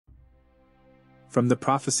from the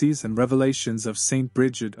prophecies and revelations of Saint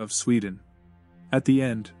Bridget of Sweden. At the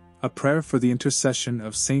end, a prayer for the intercession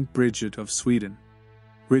of Saint Bridget of Sweden.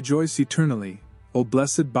 Rejoice eternally, O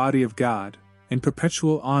blessed body of God, in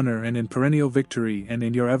perpetual honor and in perennial victory and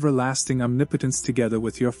in your everlasting omnipotence together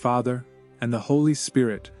with your Father, and the Holy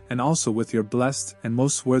Spirit, and also with your blessed and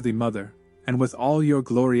most worthy Mother, and with all your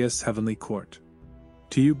glorious heavenly court.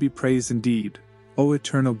 To you be praise indeed, O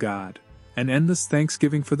eternal God, and endless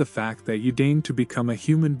thanksgiving for the fact that you deigned to become a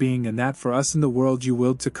human being and that for us in the world you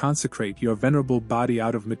willed to consecrate your venerable body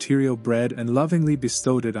out of material bread and lovingly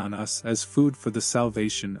bestowed it on us as food for the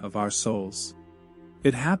salvation of our souls.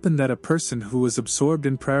 It happened that a person who was absorbed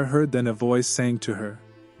in prayer heard then a voice saying to her,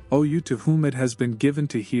 O you to whom it has been given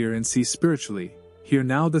to hear and see spiritually, hear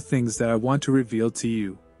now the things that I want to reveal to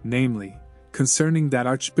you, namely, concerning that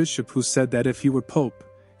archbishop who said that if he were pope,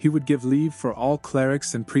 he would give leave for all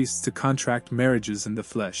clerics and priests to contract marriages in the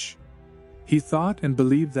flesh. He thought and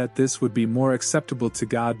believed that this would be more acceptable to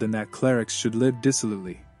God than that clerics should live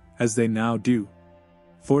dissolutely, as they now do.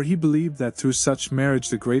 For he believed that through such marriage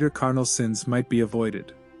the greater carnal sins might be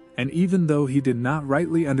avoided, and even though he did not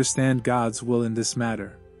rightly understand God's will in this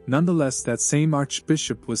matter, nonetheless that same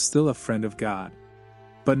archbishop was still a friend of God.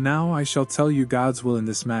 But now I shall tell you God's will in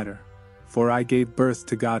this matter, for I gave birth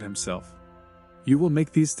to God himself. You will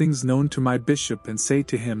make these things known to my bishop and say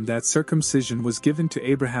to him that circumcision was given to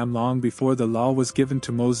Abraham long before the law was given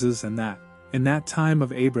to Moses and that, in that time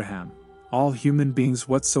of Abraham, all human beings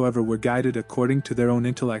whatsoever were guided according to their own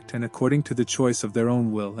intellect and according to the choice of their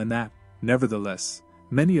own will and that, nevertheless,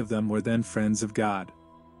 many of them were then friends of God.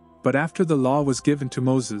 But after the law was given to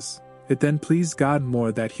Moses, it then pleased God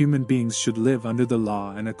more that human beings should live under the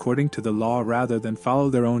law and according to the law rather than follow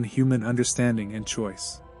their own human understanding and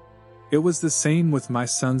choice. It was the same with my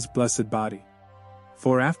Son's blessed body.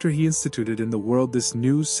 For after he instituted in the world this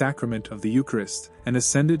new sacrament of the Eucharist and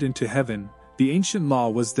ascended into heaven, the ancient law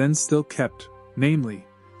was then still kept, namely,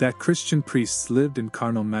 that Christian priests lived in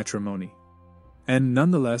carnal matrimony. And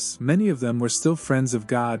nonetheless, many of them were still friends of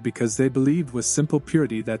God because they believed with simple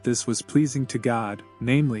purity that this was pleasing to God,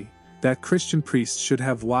 namely, that Christian priests should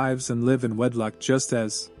have wives and live in wedlock just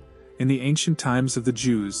as, in the ancient times of the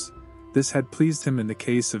Jews, this had pleased him in the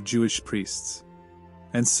case of Jewish priests.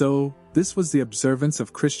 And so, this was the observance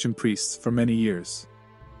of Christian priests for many years.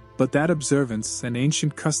 But that observance and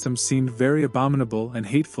ancient custom seemed very abominable and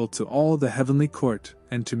hateful to all the heavenly court,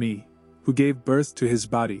 and to me, who gave birth to his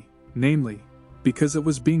body, namely, because it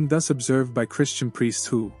was being thus observed by Christian priests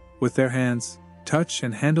who, with their hands, touch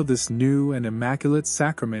and handle this new and immaculate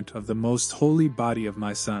sacrament of the most holy body of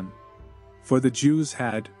my Son. For the Jews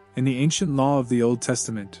had, in the ancient law of the Old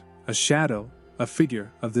Testament, a shadow, a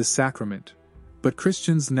figure of this sacrament. But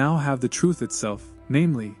Christians now have the truth itself,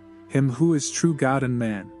 namely, him who is true God and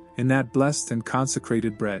man, in that blessed and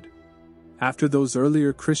consecrated bread. After those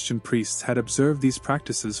earlier Christian priests had observed these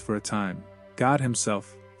practices for a time, God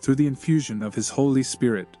himself, through the infusion of his Holy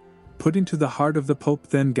Spirit, put into the heart of the Pope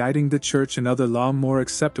then guiding the Church another law more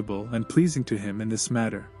acceptable and pleasing to him in this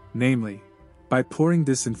matter, namely, by pouring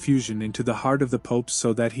this infusion into the heart of the Pope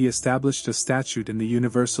so that he established a statute in the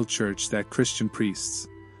universal Church that Christian priests,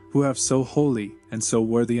 who have so holy and so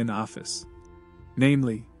worthy an office,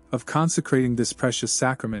 namely, of consecrating this precious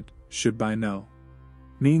sacrament, should by no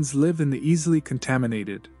means live in the easily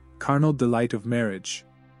contaminated, carnal delight of marriage.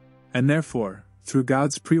 And therefore, through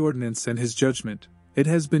God's preordinance and his judgment, it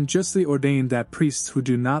has been justly ordained that priests who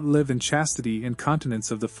do not live in chastity and continence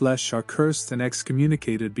of the flesh are cursed and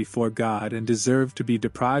excommunicated before God and deserve to be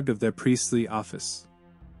deprived of their priestly office.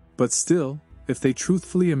 But still, if they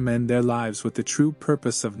truthfully amend their lives with the true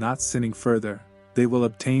purpose of not sinning further, they will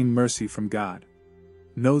obtain mercy from God.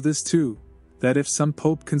 Know this too, that if some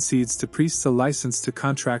pope concedes to priests a license to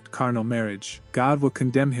contract carnal marriage, God will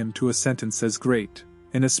condemn him to a sentence as great,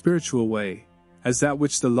 in a spiritual way, as that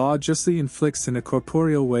which the law justly inflicts in a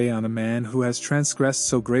corporeal way on a man who has transgressed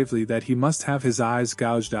so gravely that he must have his eyes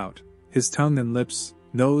gouged out, his tongue and lips,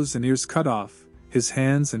 nose and ears cut off, his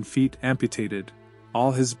hands and feet amputated,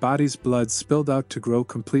 all his body's blood spilled out to grow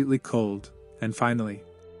completely cold, and finally,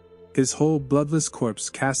 his whole bloodless corpse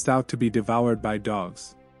cast out to be devoured by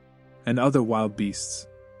dogs and other wild beasts.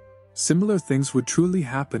 Similar things would truly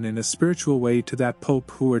happen in a spiritual way to that pope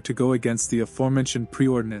who were to go against the aforementioned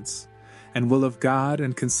preordinance and will of God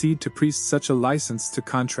and concede to priests such a license to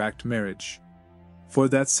contract marriage. For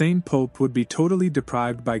that same pope would be totally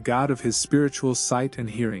deprived by God of his spiritual sight and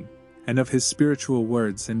hearing, and of his spiritual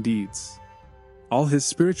words and deeds. All his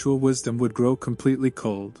spiritual wisdom would grow completely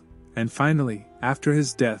cold, and finally, after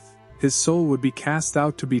his death, his soul would be cast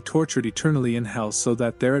out to be tortured eternally in hell so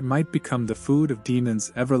that there it might become the food of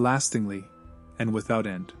demons everlastingly, and without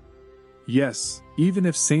end. Yes, even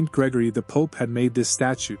if Saint Gregory the Pope had made this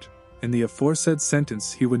statute, in the aforesaid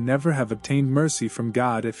sentence he would never have obtained mercy from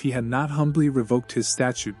God if he had not humbly revoked his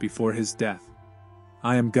statute before his death.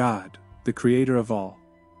 I am God, the creator of all.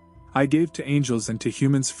 I gave to angels and to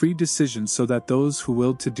humans free decision so that those who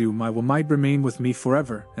willed to do my will might remain with me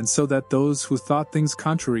forever, and so that those who thought things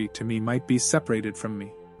contrary to me might be separated from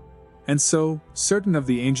me. And so, certain of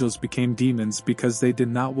the angels became demons because they did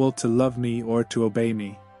not will to love me or to obey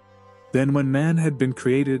me. Then when man had been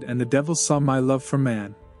created and the devil saw my love for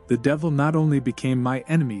man, the devil not only became my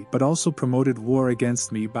enemy but also promoted war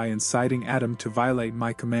against me by inciting Adam to violate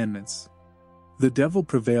my commandments. The devil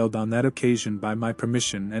prevailed on that occasion by my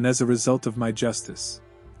permission and as a result of my justice.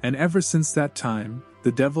 And ever since that time,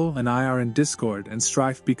 the devil and I are in discord and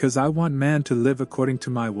strife because I want man to live according to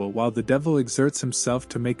my will while the devil exerts himself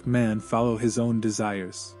to make man follow his own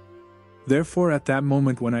desires. Therefore at that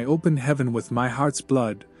moment when I opened heaven with my heart's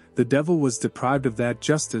blood, the devil was deprived of that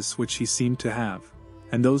justice which he seemed to have,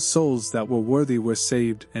 and those souls that were worthy were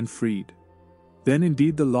saved and freed. Then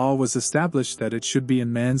indeed the law was established that it should be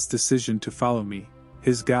in man's decision to follow me,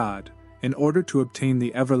 his God, in order to obtain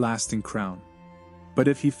the everlasting crown. But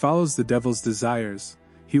if he follows the devil's desires,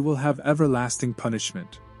 he will have everlasting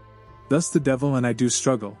punishment. Thus the devil and I do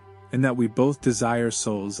struggle, in that we both desire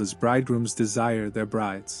souls as bridegrooms desire their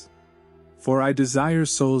brides. For I desire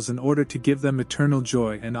souls in order to give them eternal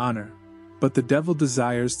joy and honor, but the devil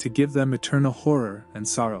desires to give them eternal horror and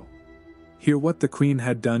sorrow. Hear what the queen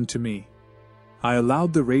had done to me. I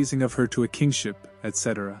allowed the raising of her to a kingship,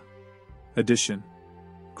 etc. Addition.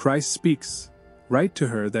 Christ speaks. Write to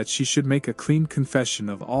her that she should make a clean confession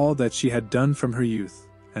of all that she had done from her youth,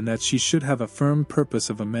 and that she should have a firm purpose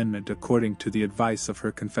of amendment according to the advice of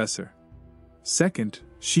her confessor. Second,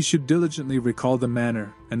 she should diligently recall the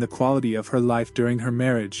manner and the quality of her life during her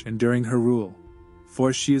marriage and during her rule,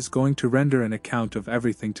 for she is going to render an account of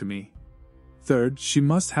everything to me. Third, she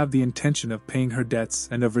must have the intention of paying her debts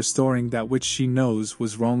and of restoring that which she knows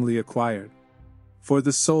was wrongly acquired. For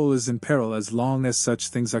the soul is in peril as long as such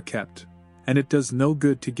things are kept, and it does no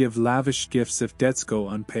good to give lavish gifts if debts go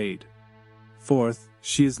unpaid. Fourth,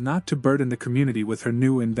 she is not to burden the community with her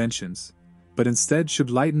new inventions, but instead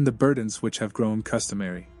should lighten the burdens which have grown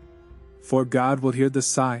customary. For God will hear the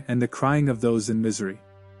sigh and the crying of those in misery.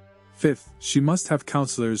 Fifth, she must have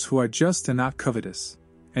counselors who are just and not covetous,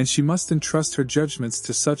 and she must entrust her judgments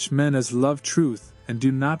to such men as love truth and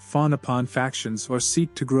do not fawn upon factions or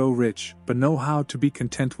seek to grow rich, but know how to be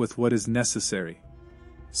content with what is necessary.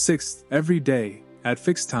 Sixth, every day, at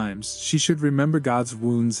fixed times, she should remember God's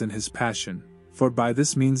wounds and his passion, for by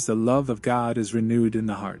this means the love of God is renewed in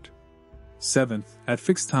the heart. Seventh, at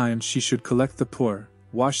fixed times she should collect the poor,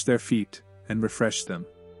 wash their feet, and refresh them.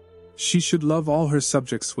 She should love all her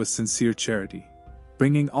subjects with sincere charity,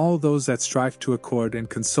 bringing all those that strive to accord and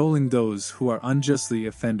consoling those who are unjustly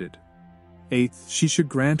offended. Eighth, she should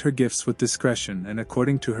grant her gifts with discretion and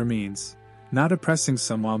according to her means, not oppressing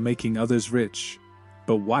some while making others rich,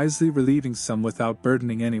 but wisely relieving some without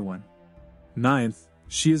burdening anyone. Ninth,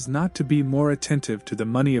 she is not to be more attentive to the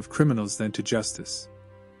money of criminals than to justice,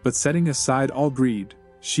 but setting aside all greed,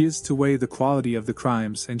 she is to weigh the quality of the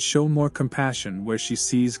crimes and show more compassion where she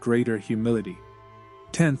sees greater humility.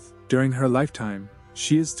 10th, during her lifetime,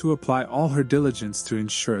 she is to apply all her diligence to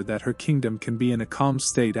ensure that her kingdom can be in a calm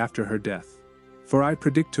state after her death. For I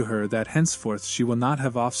predict to her that henceforth she will not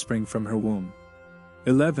have offspring from her womb.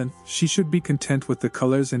 11th, she should be content with the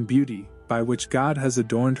colors and beauty by which God has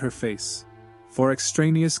adorned her face, for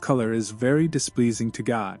extraneous color is very displeasing to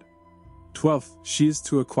God. 12th, she is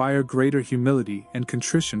to acquire greater humility and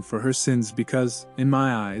contrition for her sins because, in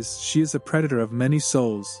my eyes, she is a predator of many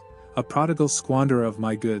souls, a prodigal squanderer of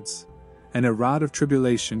my goods, and a rod of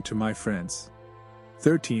tribulation to my friends.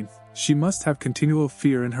 13th, she must have continual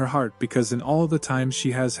fear in her heart because in all the time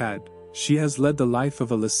she has led the life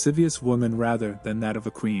of a lascivious woman rather than that of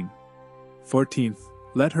a queen. 14th,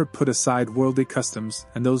 let her put aside worldly customs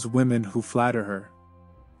and those women who flatter her.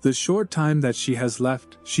 The short time that she has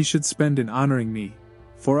left, she should spend in honoring me,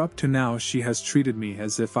 for up to now she has treated me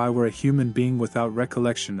as if I were a human being without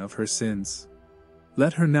recollection of her sins.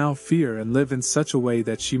 Let her now fear and live in such a way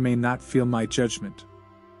that she may not feel my judgment.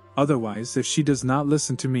 Otherwise, if she does not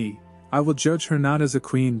listen to me, I will judge her not as a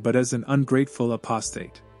queen but as an ungrateful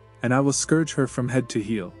apostate, and I will scourge her from head to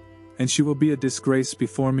heel, and she will be a disgrace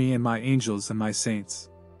before me and my angels and my saints.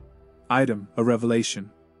 Item, a revelation.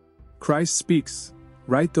 Christ speaks.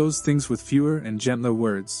 Write those things with fewer and gentler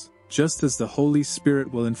words, just as the Holy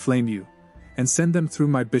Spirit will inflame you, and send them through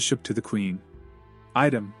my bishop to the queen.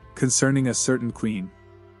 Item, concerning a certain queen.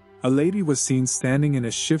 A lady was seen standing in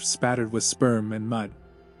a shift spattered with sperm and mud.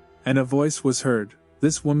 And a voice was heard,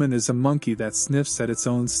 "This woman is a monkey that sniffs at its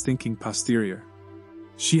own stinking posterior.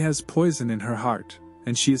 She has poison in her heart,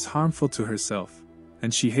 and she is harmful to herself,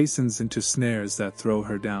 and she hastens into snares that throw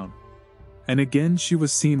her down." And again she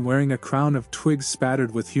was seen wearing a crown of twigs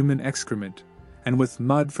spattered with human excrement, and with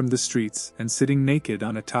mud from the streets, and sitting naked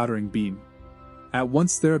on a tottering beam. At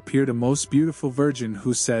once there appeared a most beautiful virgin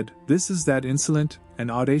who said, "This is that insolent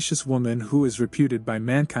and audacious woman who is reputed by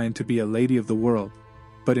mankind to be a lady of the world,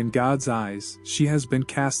 but in God's eyes she has been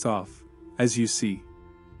cast off, as you see."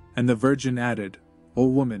 And the virgin added, "O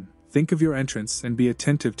woman, think of your entrance and be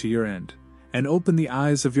attentive to your end, and open the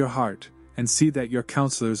eyes of your heart, and see that your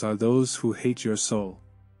counselors are those who hate your soul."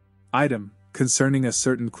 Item, concerning a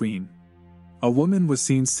certain queen. A woman was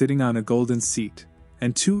seen sitting on a golden seat,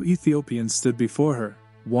 and 2 Ethiopians stood before her,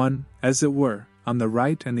 one, as it were, on the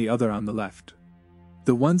right and the other on the left.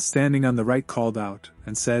 The one standing on the right called out,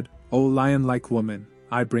 and said, "O lion-like woman,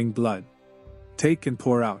 I bring blood. Take and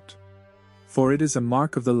pour out. For it is a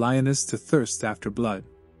mark of the lioness to thirst after blood."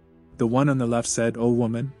 The one on the left said, "O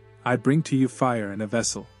woman, I bring to you fire in a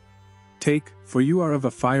vessel. Take, for you are of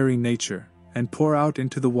a fiery nature, and pour out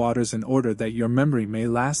into the waters in order that your memory may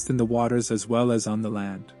last in the waters as well as on the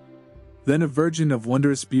land." Then a virgin of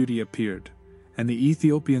wondrous beauty appeared, and the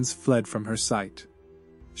Ethiopians fled from her sight.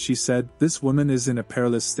 She said, "This woman is in a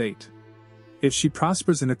perilous state. If she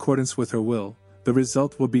prospers in accordance with her will, the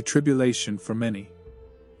result will be tribulation for many.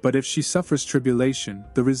 But if she suffers tribulation,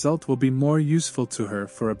 the result will be more useful to her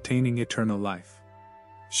for obtaining eternal life.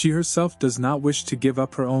 She herself does not wish to give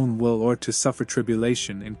up her own will or to suffer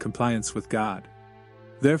tribulation in compliance with God.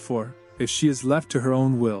 Therefore, if she is left to her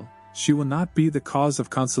own will, she will not be the cause of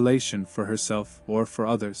consolation for herself or for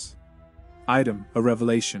others." Item, a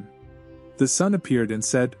revelation. The Son appeared and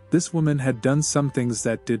said, "This woman had done some things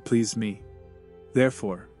that did please me.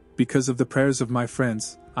 Therefore, because of the prayers of my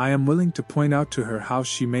friends, I am willing to point out to her how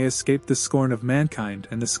she may escape the scorn of mankind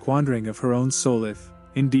and the squandering of her own soul if,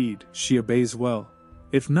 indeed, she obeys well.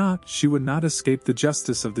 If not, she would not escape the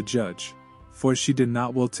justice of the judge, for she did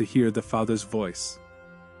not will to hear the Father's voice."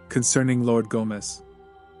 Concerning Lord Gomez.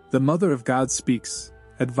 The Mother of God speaks,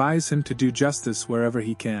 "Advise him to do justice wherever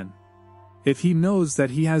he can. If he knows that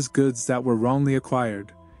he has goods that were wrongly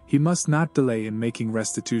acquired, he must not delay in making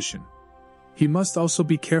restitution. He must also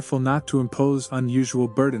be careful not to impose unusual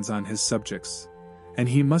burdens on his subjects, and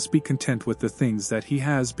he must be content with the things that he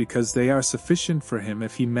has because they are sufficient for him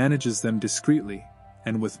if he manages them discreetly,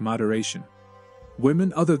 and with moderation.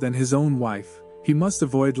 Women other than his own wife, he must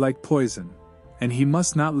avoid like poison, and he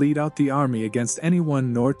must not lead out the army against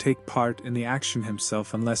anyone nor take part in the action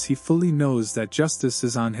himself unless he fully knows that justice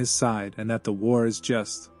is on his side and that the war is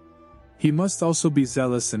just. He must also be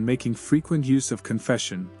zealous in making frequent use of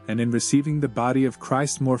confession and in receiving the body of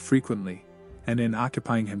Christ more frequently, and in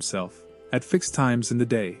occupying himself, at fixed times in the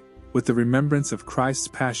day, with the remembrance of Christ's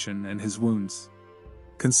passion and his wounds."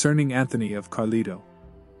 Concerning Anthony of Carlito.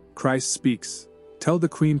 Christ speaks, "Tell the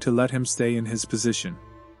queen to let him stay in his position.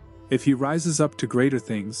 If he rises up to greater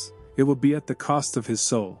things, it will be at the cost of his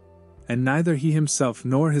soul, and neither he himself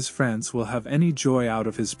nor his friends will have any joy out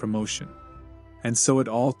of his promotion." And so it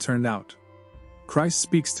all turned out. Christ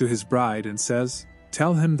speaks to his bride and says,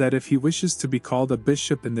 "Tell him that if he wishes to be called a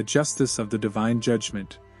bishop in the justice of the divine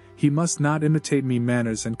judgment, he must not imitate mean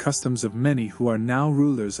manners and customs of many who are now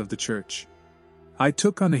rulers of the church. I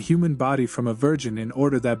took on a human body from a virgin in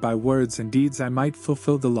order that by words and deeds I might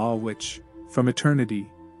fulfill the law which, from eternity,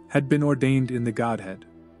 had been ordained in the Godhead.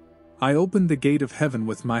 I opened the gate of heaven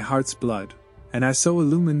with my heart's blood, and I so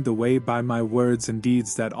illumined the way by my words and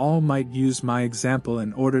deeds that all might use my example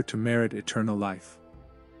in order to merit eternal life.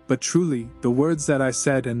 But truly, the words that I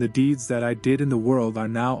said and the deeds that I did in the world are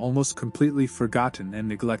now almost completely forgotten and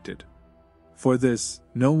neglected. For this,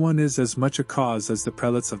 no one is as much a cause as the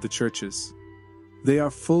prelates of the churches. They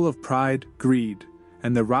are full of pride, greed,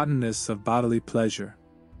 and the rottenness of bodily pleasure.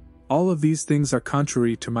 All of these things are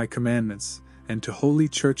contrary to my commandments, and to Holy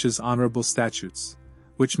Church's honorable statutes,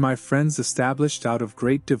 which my friends established out of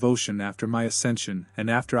great devotion after my ascension and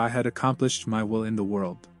after I had accomplished my will in the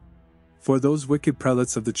world. For those wicked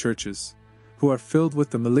prelates of the churches, who are filled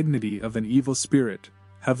with the malignity of an evil spirit,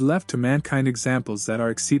 have left to mankind examples that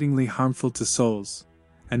are exceedingly harmful to souls,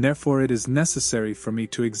 and therefore it is necessary for me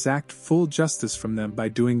to exact full justice from them by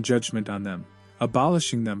doing judgment on them,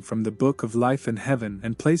 abolishing them from the book of life in heaven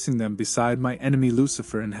and placing them beside my enemy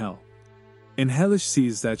Lucifer in hell. In hellish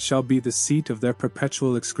seas that shall be the seat of their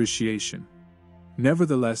perpetual excruciation.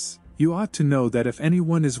 Nevertheless, you ought to know that if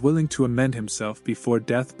anyone is willing to amend himself before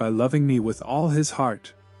death by loving me with all his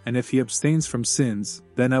heart, and if he abstains from sins,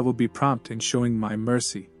 then I will be prompt in showing my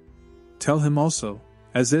mercy. Tell him also,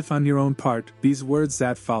 as if on your own part, these words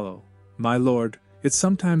that follow: My Lord, it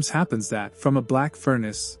sometimes happens that, from a black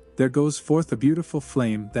furnace, there goes forth a beautiful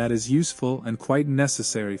flame that is useful and quite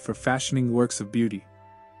necessary for fashioning works of beauty.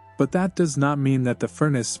 But that does not mean that the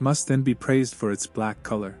furnace must then be praised for its black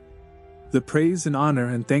color. The praise and honor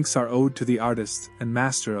and thanks are owed to the artist and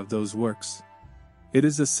master of those works. It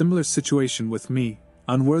is a similar situation with me,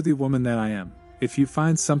 unworthy woman that I am, if you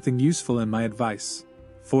find something useful in my advice.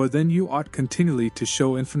 For then you ought continually to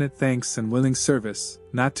show infinite thanks and willing service,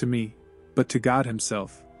 not to me, but to God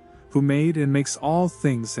himself, who made and makes all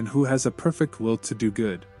things and who has a perfect will to do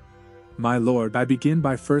good. My Lord, I begin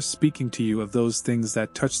by first speaking to you of those things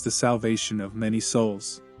that touch the salvation of many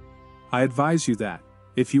souls. I advise you that,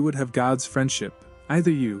 if you would have God's friendship,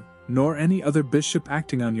 neither you, nor any other bishop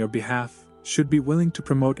acting on your behalf, should be willing to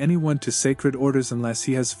promote anyone to sacred orders unless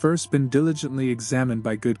he has first been diligently examined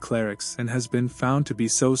by good clerics and has been found to be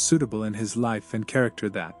so suitable in his life and character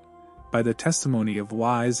that, by the testimony of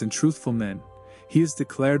wise and truthful men, he is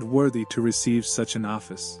declared worthy to receive such an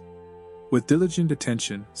office. With diligent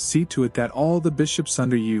attention, see to it that all the bishops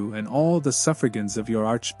under you and all the suffragans of your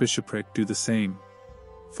archbishopric do the same.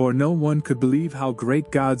 For no one could believe how great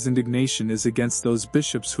God's indignation is against those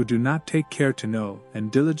bishops who do not take care to know and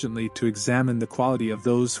diligently to examine the quality of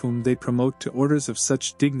those whom they promote to orders of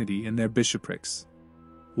such dignity in their bishoprics.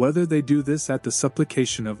 Whether they do this at the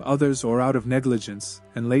supplication of others or out of negligence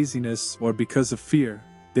and laziness or because of fear,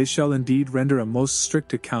 they shall indeed render a most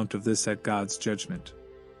strict account of this at God's judgment.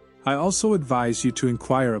 I also advise you to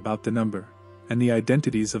inquire about the number and the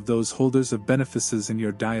identities of those holders of benefices in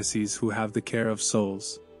your diocese who have the care of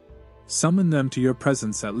souls. Summon them to your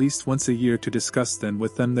presence at least once a year to discuss then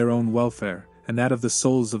with them their own welfare and that of the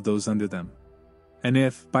souls of those under them. And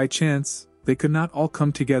if, by chance, they could not all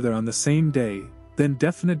come together on the same day, then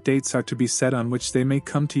definite dates are to be set on which they may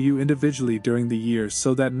come to you individually during the year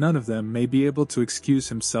so that none of them may be able to excuse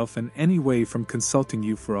himself in any way from consulting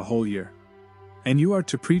you for a whole year. And you are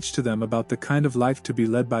to preach to them about the kind of life to be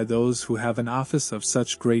led by those who have an office of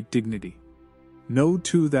such great dignity. Know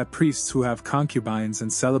too that priests who have concubines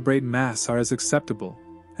and celebrate Mass are as acceptable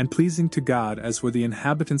and pleasing to God as were the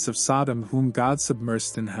inhabitants of Sodom whom God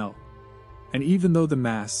submersed in hell. And even though the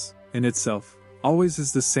Mass, in itself, always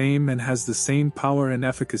is the same and has the same power and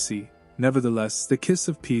efficacy, nevertheless the kiss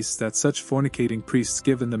of peace that such fornicating priests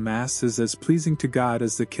give in the Mass is as pleasing to God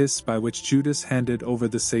as the kiss by which Judas handed over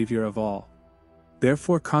the Savior of all.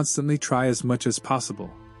 Therefore constantly try as much as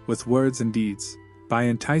possible, with words and deeds, by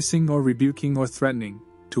enticing or rebuking or threatening,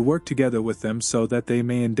 to work together with them so that they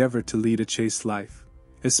may endeavor to lead a chaste life,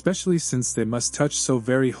 especially since they must touch so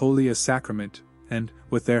very holy a sacrament, and,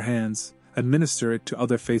 with their hands, administer it to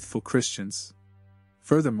other faithful Christians.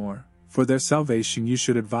 Furthermore, for their salvation you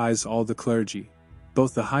should advise all the clergy,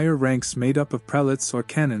 both the higher ranks made up of prelates or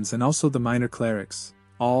canons and also the minor clerics,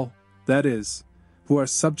 all, that is, who are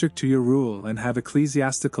subject to your rule and have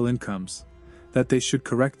ecclesiastical incomes, that they should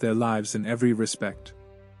correct their lives in every respect.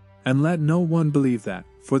 And let no one believe that,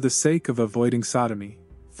 for the sake of avoiding sodomy,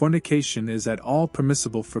 fornication is at all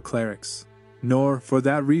permissible for clerics, nor, for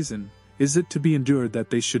that reason, is it to be endured that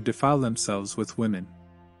they should defile themselves with women.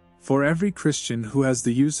 For every Christian who has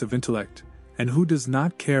the use of intellect, and who does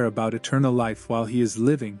not care about eternal life while he is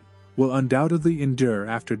living, will undoubtedly endure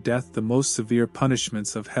after death the most severe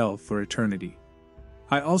punishments of hell for eternity.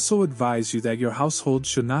 I also advise you that your household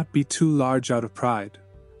should not be too large out of pride,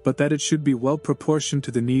 but that it should be well proportioned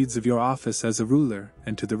to the needs of your office as a ruler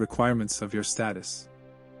and to the requirements of your status.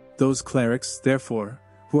 Those clerics, therefore,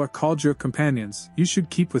 who are called your companions, you should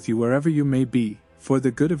keep with you wherever you may be, for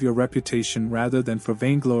the good of your reputation rather than for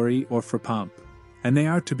vainglory or for pomp, and they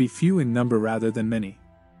are to be few in number rather than many.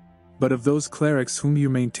 But of those clerics whom you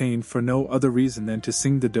maintain for no other reason than to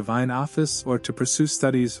sing the divine office or to pursue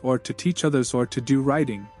studies or to teach others or to do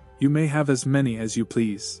writing, you may have as many as you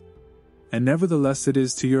please. And nevertheless it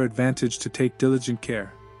is to your advantage to take diligent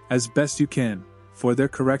care, as best you can, for their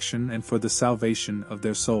correction and for the salvation of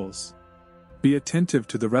their souls. Be attentive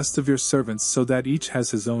to the rest of your servants so that each has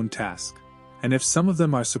his own task, and if some of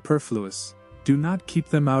them are superfluous, do not keep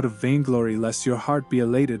them out of vainglory lest your heart be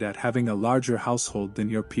elated at having a larger household than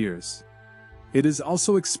your peers. It is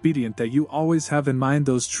also expedient that you always have in mind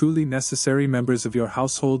those truly necessary members of your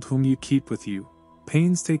household whom you keep with you.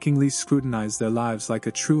 Painstakingly scrutinize their lives like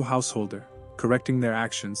a true householder, correcting their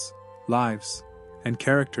actions, lives, and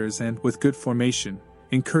characters and, with good formation,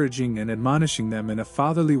 encouraging and admonishing them in a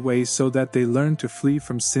fatherly way so that they learn to flee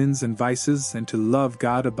from sins and vices and to love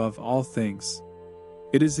God above all things.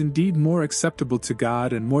 It is indeed more acceptable to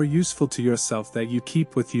God and more useful to yourself that you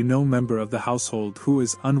keep with you no member of the household who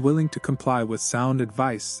is unwilling to comply with sound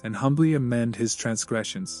advice and humbly amend his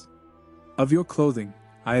transgressions. Of your clothing,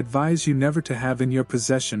 I advise you never to have in your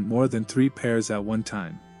possession more than 3 pairs at one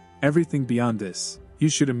time. Everything beyond this, you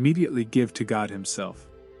should immediately give to God himself.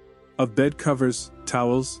 Of bed covers,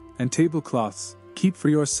 towels, and tablecloths, keep for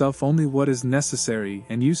yourself only what is necessary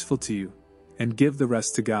and useful to you, and give the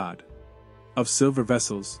rest to God. Of silver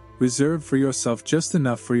vessels, reserve for yourself just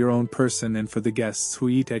enough for your own person and for the guests who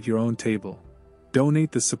eat at your own table.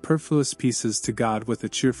 Donate the superfluous pieces to God with a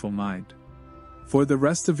cheerful mind. For the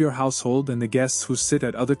rest of your household and the guests who sit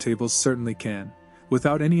at other tables certainly can,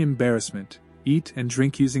 without any embarrassment, eat and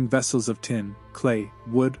drink using vessels of tin, clay,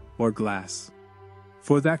 wood, or glass.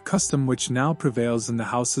 For that custom which now prevails in the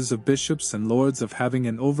houses of bishops and lords of having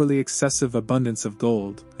an overly excessive abundance of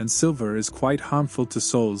gold and silver is quite harmful to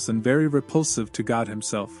souls and very repulsive to God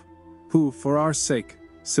himself, who, for our sake,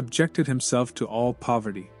 subjected himself to all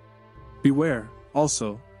poverty. Beware,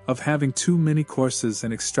 also, of having too many courses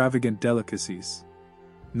and extravagant delicacies.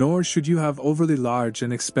 Nor should you have overly large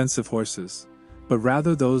and expensive horses, but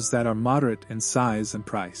rather those that are moderate in size and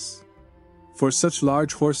price. For such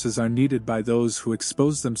large horses are needed by those who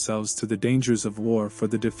expose themselves to the dangers of war for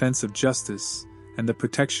the defense of justice and the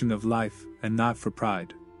protection of life, and not for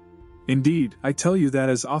pride. Indeed, I tell you that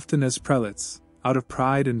as often as prelates, out of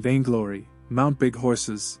pride and vainglory, mount big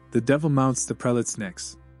horses, the devil mounts the prelates'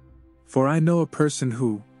 necks. For I know a person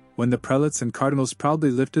who, when the prelates and cardinals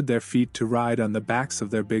proudly lifted their feet to ride on the backs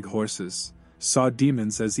of their big horses, saw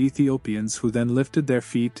demons as Ethiopians who then lifted their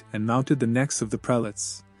feet and mounted the necks of the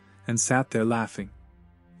prelates, and sat there laughing.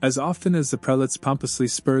 As often as the prelates pompously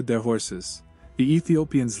spurred their horses, the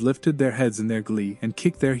Ethiopians lifted their heads in their glee and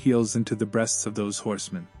kicked their heels into the breasts of those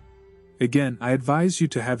horsemen. Again, I advise you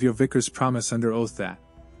to have your vicars promise under oath that,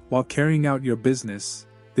 while carrying out your business,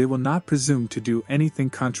 they will not presume to do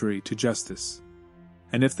anything contrary to justice.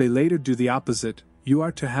 And if they later do the opposite, you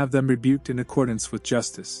are to have them rebuked in accordance with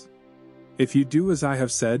justice. If you do as I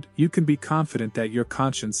have said, you can be confident that your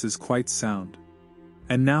conscience is quite sound.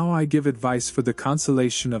 And now I give advice for the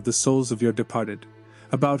consolation of the souls of your departed,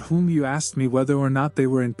 about whom you asked me whether or not they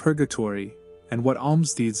were in purgatory, and what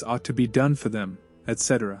almsdeeds ought to be done for them,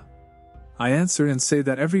 etc. I answer and say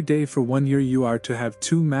that every day for 1 year you are to have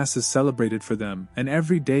 2 masses celebrated for them, and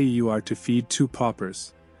every day you are to feed 2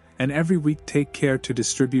 paupers, and every week take care to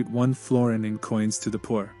distribute 1 florin in coins to the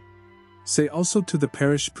poor. Say also to the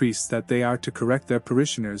parish priests that they are to correct their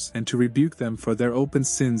parishioners and to rebuke them for their open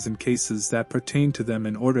sins in cases that pertain to them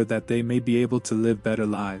in order that they may be able to live better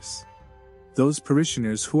lives. Those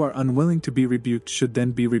parishioners who are unwilling to be rebuked should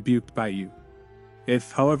then be rebuked by you.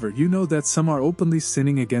 If, however, you know that some are openly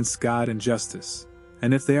sinning against God and justice,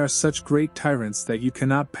 and if they are such great tyrants that you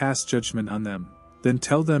cannot pass judgment on them, then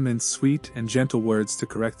tell them in sweet and gentle words to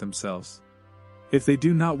correct themselves. If they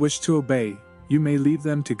do not wish to obey, you may leave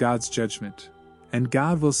them to God's judgment, and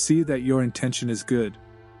God will see that your intention is good.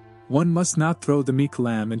 One must not throw the meek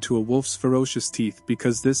lamb into a wolf's ferocious teeth,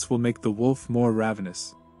 because this will make the wolf more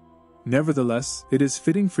ravenous. Nevertheless, it is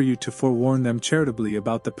fitting for you to forewarn them charitably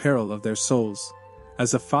about the peril of their souls,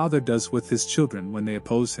 as a father does with his children when they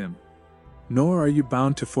oppose him. Nor are you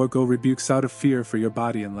bound to forego rebukes out of fear for your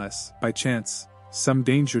body unless, by chance, some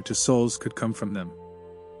danger to souls could come from them.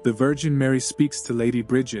 The Virgin Mary speaks to Lady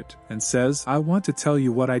Bridget and says, "I want to tell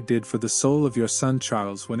you what I did for the soul of your son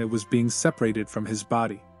Charles when it was being separated from his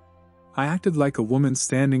body. I acted like a woman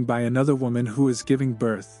standing by another woman who is giving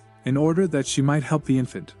birth, in order that she might help the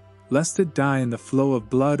infant, lest it die in the flow of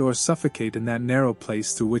blood or suffocate in that narrow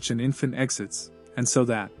place through which an infant exits, and so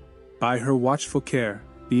that, by her watchful care,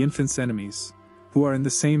 the infant's enemies, who are in the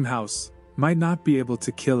same house, might not be able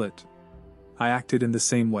to kill it. I acted in the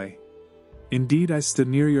same way. Indeed, I stood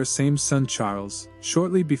near your same son Charles,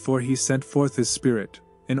 shortly before he sent forth his spirit,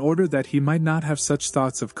 in order that he might not have such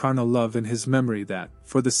thoughts of carnal love in his memory that,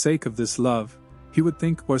 for the sake of this love, he would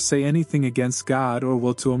think or say anything against God, or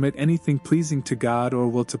will to omit anything pleasing to God, or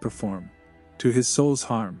will to perform, to his soul's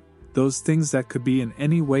harm, those things that could be in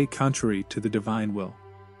any way contrary to the divine will.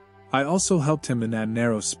 I also helped him in that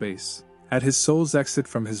narrow space, at his soul's exit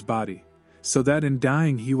from his body, so that in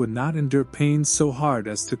dying he would not endure pain so hard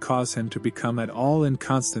as to cause him to become at all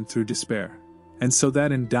inconstant through despair, and so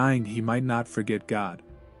that in dying he might not forget God.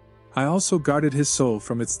 I also guarded his soul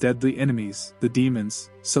from its deadly enemies, the demons,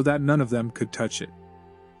 so that none of them could touch it.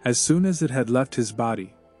 As soon as it had left his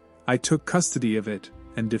body, I took custody of it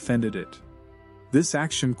and defended it. This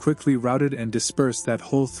action quickly routed and dispersed that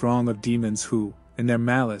whole throng of demons who, in their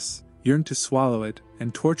malice, yearned to swallow it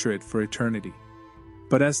and torture it for eternity.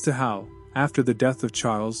 But as to how, after the death of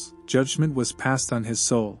Charles, judgment was passed on his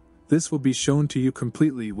soul. This will be shown to you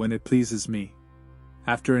completely when it pleases me.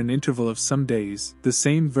 After an interval of some days, the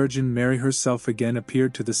same Virgin Mary herself again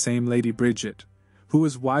appeared to the same Lady Bridget, who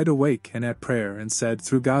was wide awake and at prayer, and said,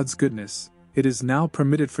 "Through God's goodness, it is now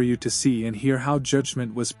permitted for you to see and hear how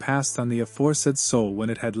judgment was passed on the aforesaid soul when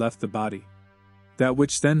it had left the body. That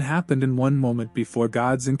which then happened in one moment before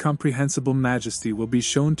God's incomprehensible majesty will be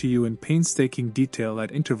shown to you in painstaking detail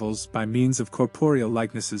at intervals by means of corporeal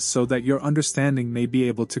likenesses, so that your understanding may be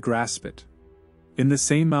able to grasp it." In the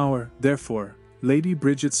same hour, therefore, Lady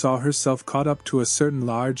Bridget saw herself caught up to a certain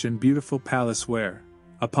large and beautiful palace where,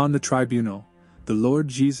 upon the tribunal, the Lord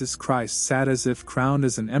Jesus Christ sat as if crowned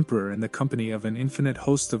as an emperor in the company of an infinite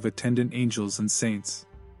host of attendant angels and saints.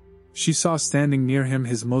 She saw standing near him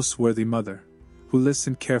his most worthy mother, who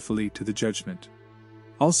listened carefully to the judgment.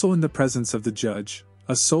 Also in the presence of the judge,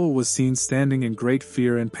 a soul was seen standing in great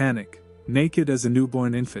fear and panic, naked as a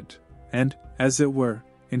newborn infant, and, as it were,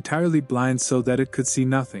 entirely blind so that it could see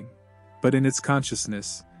nothing, but in its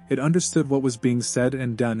consciousness, it understood what was being said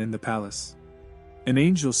and done in the palace. An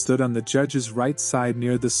angel stood on the judge's right side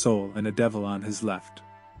near the soul and a devil on his left.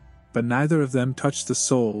 But neither of them touched the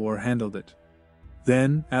soul or handled it.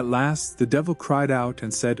 Then, at last, the devil cried out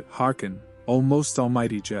and said, "Hearken, O most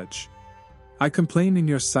almighty judge. I complain in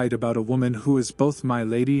your sight about a woman who is both my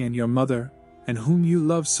lady and your mother, and whom you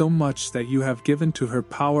love so much that you have given to her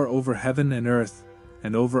power over heaven and earth,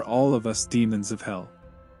 and over all of us demons of hell.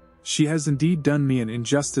 She has indeed done me an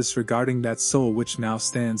injustice regarding that soul which now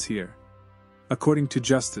stands here. According to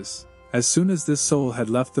justice, as soon as this soul had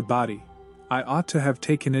left the body, I ought to have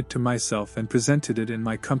taken it to myself and presented it in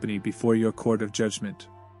my company before your court of judgment.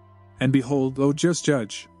 And behold, O just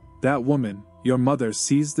judge, that woman, your mother,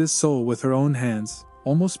 seized this soul with her own hands,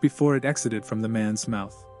 almost before it exited from the man's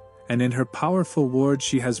mouth, and in her powerful ward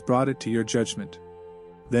she has brought it to your judgment."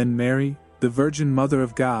 Then Mary, the Virgin Mother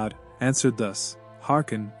of God, answered thus,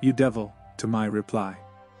 "Hearken, you devil, to my reply.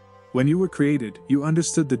 When you were created, you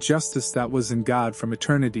understood the justice that was in God from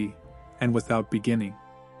eternity, and without beginning.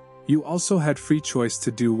 You also had free choice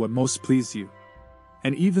to do what most pleased you.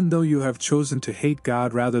 And even though you have chosen to hate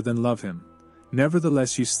God rather than love Him,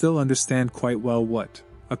 nevertheless you still understand quite well what,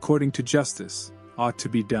 according to justice, ought to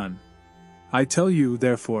be done. I tell you,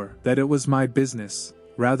 therefore, that it was my business,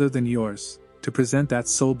 rather than yours, to present that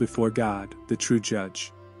soul before God, the true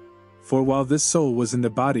judge. For while this soul was in the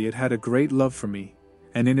body it had a great love for me,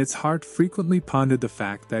 and in its heart frequently pondered the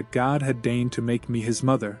fact that God had deigned to make me His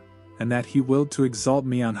mother, and that He willed to exalt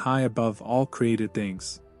me on high above all created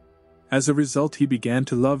things. As a result he began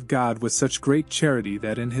to love God with such great charity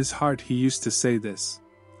that in his heart he used to say this,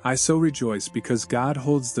 I so rejoice because God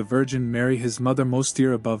holds the Virgin Mary His mother most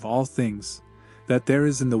dear above all things, that there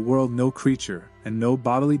is in the world no creature and no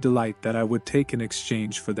bodily delight that I would take in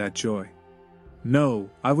exchange for that joy. No,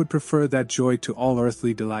 I would prefer that joy to all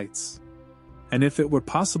earthly delights. And if it were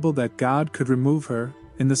possible that God could remove her,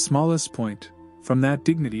 in the smallest point, from that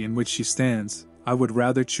dignity in which she stands, I would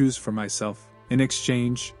rather choose for myself, in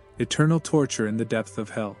exchange, eternal torture in the depth of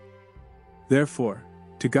hell. Therefore,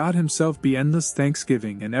 to God Himself be endless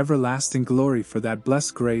thanksgiving and everlasting glory for that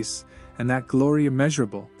blessed grace, and that glory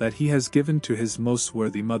immeasurable that He has given to His most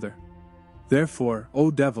worthy mother. Therefore,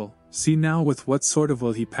 O devil, see now with what sort of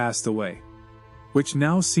will He passed away. Which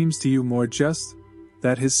now seems to you more just,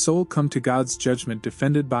 that His soul come to God's judgment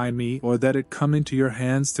defended by me, or that it come into your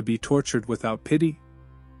hands to be tortured without pity?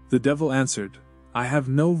 The devil answered, I have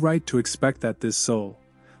no right to expect that this soul,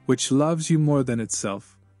 which loves you more than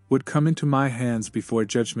itself, would come into my hands before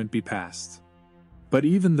judgment be passed. But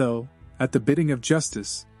even though, at the bidding of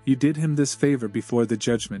justice, you did him this favor before the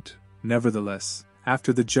judgment, nevertheless,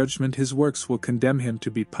 after the judgment his works will condemn him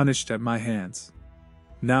to be punished at my hands.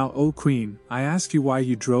 Now, O Queen, I ask you why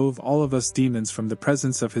you drove all of us demons from the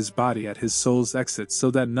presence of his body at his soul's exit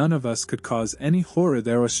so that none of us could cause any horror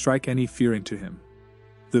there or strike any fear into him.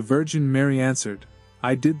 The Virgin Mary answered,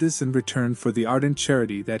 I did this in return for the ardent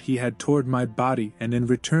charity that he had toward my body and in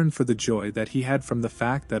return for the joy that he had from the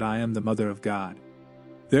fact that I am the Mother of God.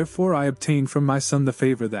 Therefore I obtained from my Son the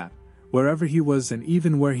favor that, wherever he was and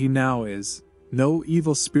even where he now is, no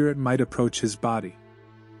evil spirit might approach his body.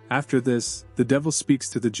 After this, the devil speaks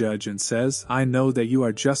to the judge and says, I know that you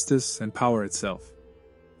are justice and power itself.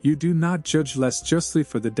 You do not judge less justly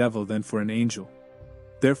for the devil than for an angel.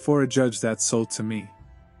 Therefore adjudge that soul to me.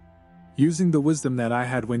 Using the wisdom that I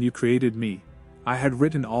had when you created me, I had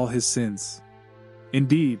written all his sins.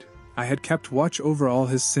 Indeed, I had kept watch over all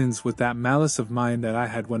his sins with that malice of mine that I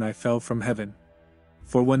had when I fell from heaven.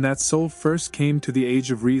 For when that soul first came to the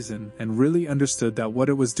age of reason and really understood that what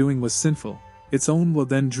it was doing was sinful, its own will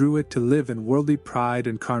then drew it to live in worldly pride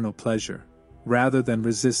and carnal pleasure, rather than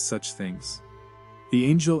resist such things. The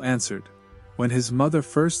angel answered, when his mother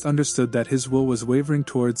first understood that his will was wavering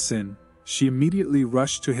towards sin, she immediately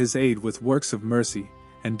rushed to his aid with works of mercy,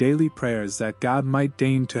 and daily prayers that God might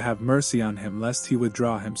deign to have mercy on him lest he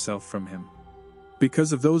withdraw himself from him.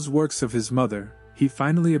 Because of those works of his mother, he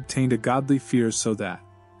finally obtained a godly fear so that,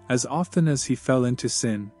 as often as he fell into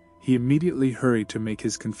sin, he immediately hurried to make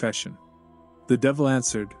his confession. The devil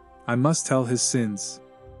answered, I must tell his sins.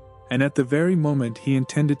 And at the very moment he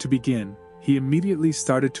intended to begin, he immediately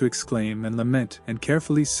started to exclaim and lament and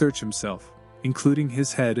carefully search himself, including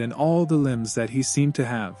his head and all the limbs that he seemed to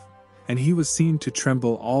have, and he was seen to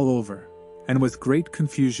tremble all over, and with great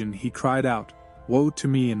confusion he cried out, Woe to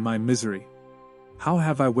me in my misery! How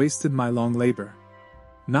have I wasted my long labor?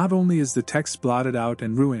 Not only is the text blotted out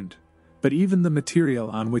and ruined, but even the material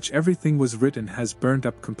on which everything was written has burned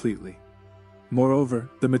up completely. Moreover,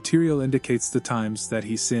 the material indicates the times that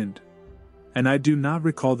he sinned. And I do not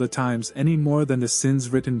recall the times any more than the sins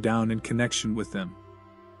written down in connection with them.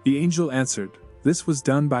 The angel answered, This was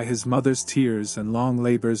done by his mother's tears and long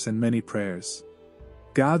labors and many prayers.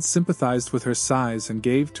 God sympathized with her sighs and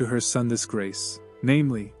gave to her son this grace,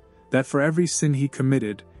 namely, that for every sin he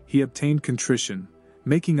committed, he obtained contrition,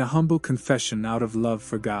 making a humble confession out of love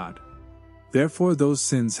for God. Therefore those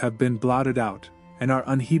sins have been blotted out, and are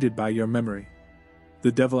unheeded by your memory.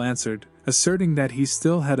 The devil answered, asserting that he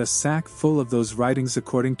still had a sack full of those writings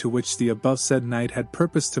according to which the above-said knight had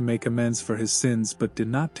purposed to make amends for his sins but did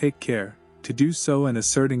not take care to do so, and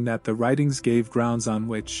asserting that the writings gave grounds on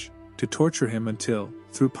which to torture him until,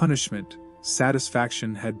 through punishment,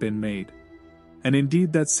 satisfaction had been made. And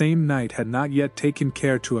indeed that same knight had not yet taken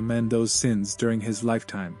care to amend those sins during his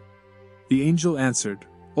lifetime. The angel answered,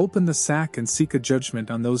 Open the sack and seek a judgment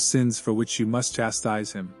on those sins for which you must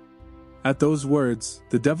chastise him. At those words,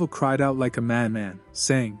 the devil cried out like a madman,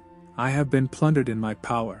 saying, I have been plundered in my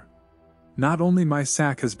power. Not only my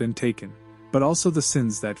sack has been taken, but also the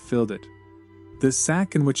sins that filled it. This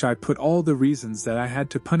sack in which I put all the reasons that I had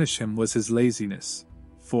to punish him was his laziness,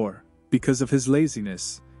 for, because of his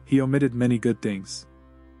laziness, he omitted many good things.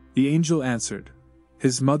 The angel answered,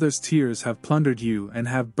 His mother's tears have plundered you and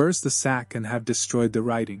have burst the sack and have destroyed the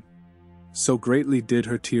writing. So greatly did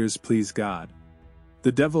her tears please God.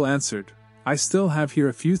 The devil answered, I still have here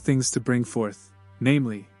a few things to bring forth,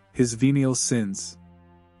 namely, his venial sins.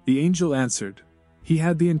 The angel answered, He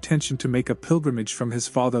had the intention to make a pilgrimage from his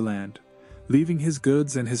fatherland, leaving his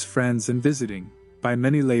goods and his friends and visiting, by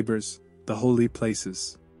many labors, the holy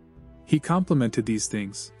places. He complemented these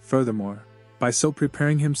things, furthermore, by so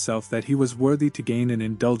preparing himself that he was worthy to gain an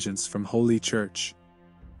indulgence from Holy Church.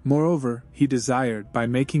 Moreover, he desired, by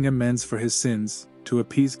making amends for his sins, to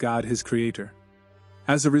appease God his Creator.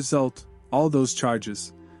 As a result, all those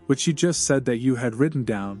charges, which you just said that you had written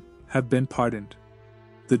down, have been pardoned.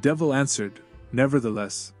 The devil answered,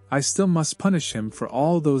 Nevertheless, I still must punish him for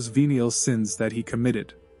all those venial sins that he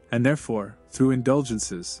committed, and therefore, through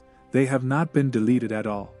indulgences, they have not been deleted at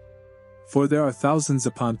all. For there are thousands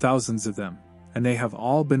upon thousands of them, and they have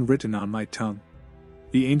all been written on my tongue.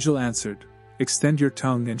 The angel answered, Extend your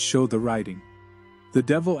tongue and show the writing. The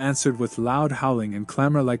devil answered with loud howling and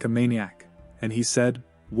clamor like a maniac, and he said,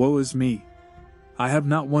 Woe is me! I have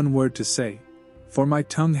not one word to say, for my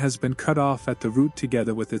tongue has been cut off at the root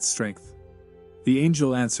together with its strength. The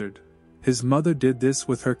angel answered, His mother did this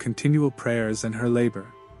with her continual prayers and her labor,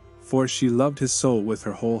 for she loved his soul with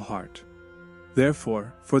her whole heart.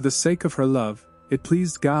 Therefore, for the sake of her love, it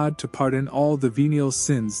pleased God to pardon all the venial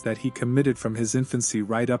sins that he committed from his infancy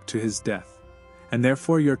right up to his death, and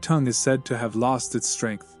therefore your tongue is said to have lost its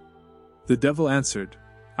strength. The devil answered,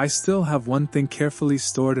 I still have one thing carefully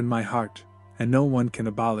stored in my heart, and no one can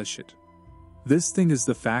abolish it. This thing is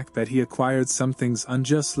the fact that he acquired some things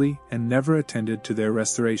unjustly and never attended to their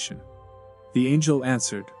restoration. The angel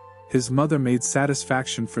answered, His mother made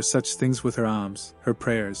satisfaction for such things with her alms, her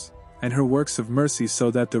prayers, and her works of mercy,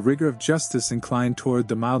 so that the rigor of justice inclined toward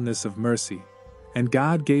the mildness of mercy, and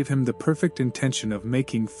God gave him the perfect intention of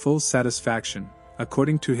making full satisfaction,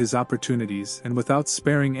 according to his opportunities and without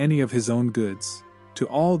sparing any of his own goods, to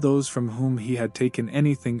all those from whom he had taken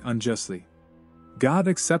anything unjustly. God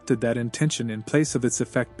accepted that intention in place of its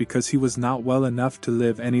effect because he was not well enough to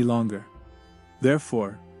live any longer.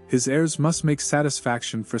 Therefore, his heirs must make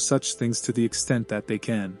satisfaction for such things to the extent that they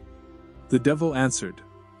can. The devil answered,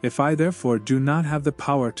 If I therefore do not have the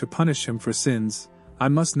power to punish him for sins, I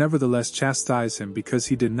must nevertheless chastise him because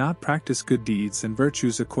he did not practice good deeds and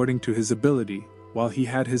virtues according to his ability, while he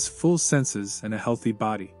had his full senses and a healthy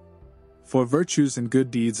body. For virtues and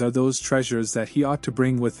good deeds are those treasures that he ought to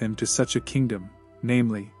bring with him to such a kingdom,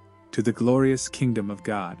 namely, to the glorious kingdom of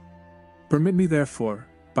God. Permit me therefore,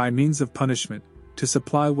 by means of punishment, to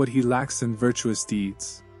supply what he lacks in virtuous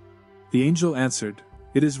deeds. The angel answered,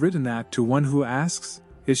 It is written that to one who asks,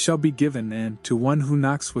 it shall be given, and to one who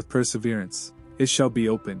knocks with perseverance, it shall be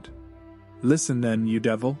opened. Listen then, you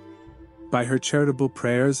devil. By her charitable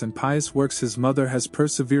prayers and pious works his mother has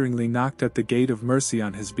perseveringly knocked at the gate of mercy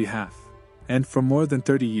on his behalf, and for more than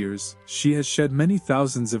 30 years she has shed many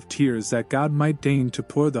thousands of tears that God might deign to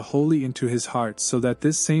pour the holy into his heart, so that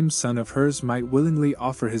this same son of hers might willingly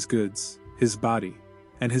offer his goods, his body,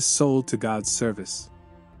 and his soul to God's service.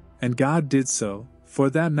 And God did so, for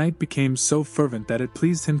that night became so fervent that it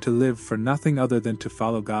pleased him to live for nothing other than to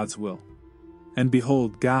follow God's will. And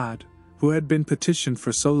behold, God, who had been petitioned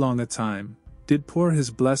for so long a time, did pour his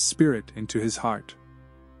blessed Spirit into his heart.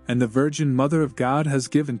 And the Virgin Mother of God has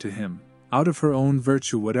given to him, out of her own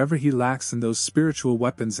virtue, whatever he lacks in those spiritual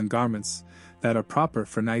weapons and garments that are proper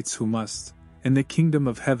for knights who must, in the kingdom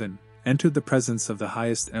of heaven, enter the presence of the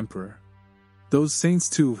highest Emperor. Those saints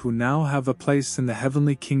too who now have a place in the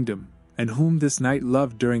heavenly kingdom, and whom this knight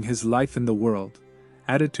loved during his life in the world,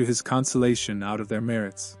 added to his consolation out of their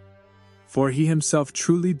merits. For he himself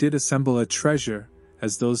truly did assemble a treasure,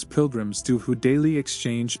 as those pilgrims do who daily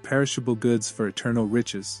exchange perishable goods for eternal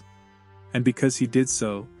riches. And because he did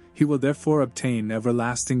so, he will therefore obtain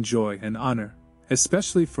everlasting joy and honor,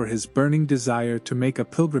 especially for his burning desire to make a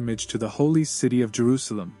pilgrimage to the holy city of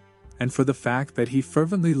Jerusalem, and for the fact that he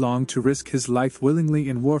fervently longed to risk his life willingly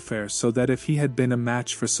in warfare, so that if he had been a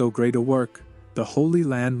match for so great a work, the Holy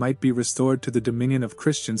Land might be restored to the dominion of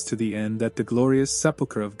Christians, to the end that the glorious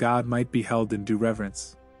sepulchre of God might be held in due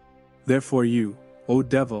reverence. Therefore you, O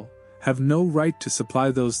devil, have no right to supply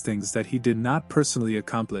those things that he did not personally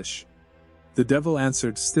accomplish. The devil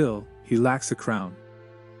answered, Still, he lacks a crown.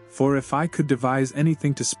 For if I could devise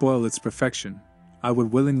anything to spoil its perfection, I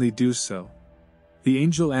would willingly do so. The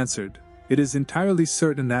angel answered, It is entirely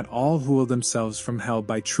certain that all who will themselves from hell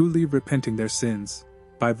by truly repenting their sins,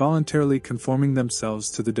 by voluntarily conforming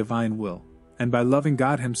themselves to the divine will, and by loving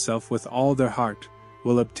God himself with all their heart,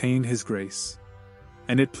 will obtain his grace.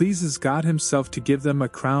 And it pleases God himself to give them a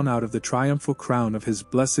crown out of the triumphal crown of his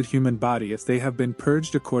blessed human body if they have been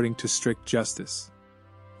purged according to strict justice.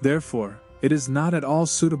 Therefore, it is not at all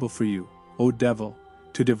suitable for you, O devil,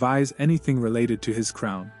 to devise anything related to his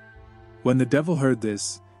crown. When the devil heard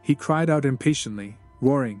this, he cried out impatiently,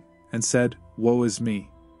 roaring, and said, Woe is me!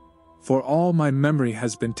 For all my memory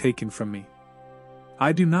has been taken from me.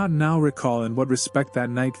 I do not now recall in what respect that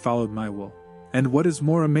night followed my will, and what is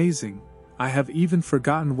more amazing, I have even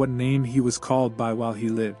forgotten what name he was called by while he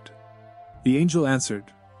lived. The angel answered,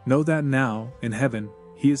 Know that now, in heaven,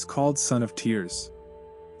 he is called Son of Tears.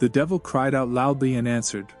 The devil cried out loudly and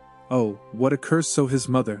answered, Oh, what a curse so his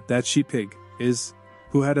mother, that she-pig, is,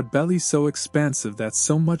 who had a belly so expansive that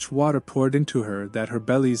so much water poured into her that her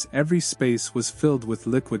belly's every space was filled with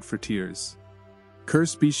liquid for tears.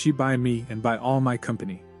 Cursed be she by me and by all my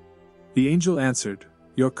company. The angel answered,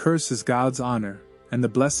 Your curse is God's honor, and the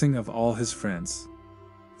blessing of all his friends.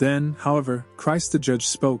 Then, however, Christ the judge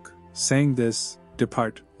spoke, saying this,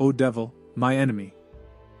 Depart, O devil, my enemy.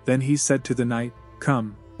 Then he said to the night,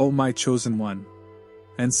 Come, O my chosen one.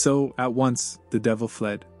 And so, at once, the devil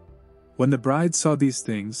fled. When the bride saw these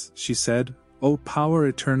things, she said, O power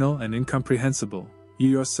eternal and incomprehensible, you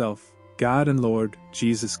yourself, God and Lord,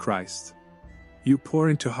 Jesus Christ. You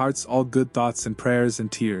pour into hearts all good thoughts and prayers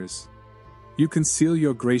and tears. You conceal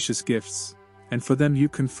your gracious gifts, and for them you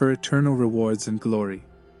confer eternal rewards and glory.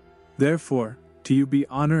 Therefore, to you be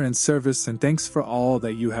honor and service and thanks for all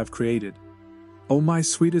that you have created. O my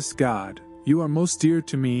sweetest God, you are most dear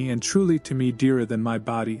to me and truly to me dearer than my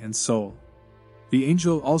body and soul. The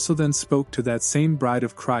angel also then spoke to that same bride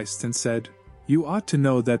of Christ and said, You ought to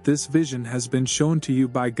know that this vision has been shown to you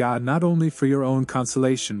by God not only for your own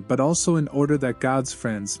consolation but also in order that God's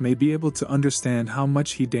friends may be able to understand how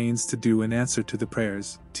much he deigns to do in answer to the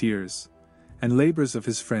prayers, tears, and labors of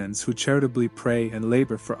his friends who charitably pray and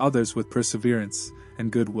labor for others with perseverance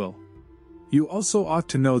and goodwill. You also ought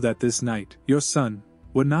to know that this knight, your son,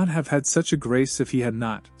 would not have had such a grace if he had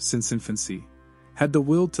not, since infancy, had the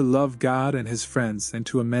will to love God and his friends and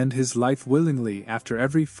to amend his life willingly after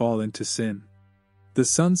every fall into sin. The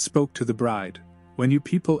son spoke to the bride, When you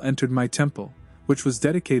people entered my temple, which was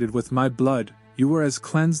dedicated with my blood, you were as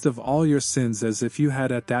cleansed of all your sins as if you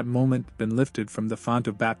had at that moment been lifted from the font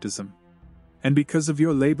of baptism. And because of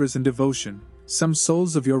your labors and devotion, some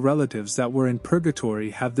souls of your relatives that were in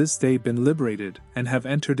purgatory have this day been liberated and have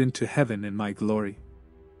entered into heaven in my glory.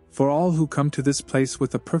 For all who come to this place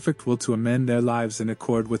with a perfect will to amend their lives in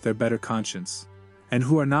accord with their better conscience, and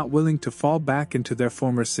who are not willing to fall back into their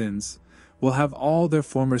former sins, will have all their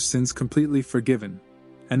former sins completely forgiven,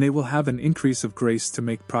 and they will have an increase of grace to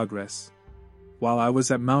make progress. While I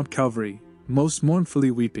was at Mount Calvary, most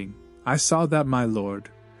mournfully weeping, I saw that my Lord,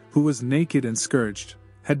 who was naked and scourged,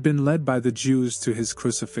 had been led by the Jews to his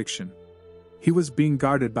crucifixion. He was being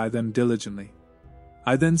guarded by them diligently.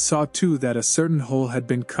 I then saw too that a certain hole had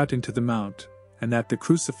been cut into the mount, and that the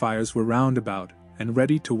crucifiers were round about, and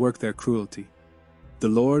ready to work their cruelty. The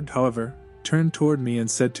Lord, however, turned toward me and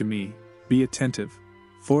said to me, Be attentive,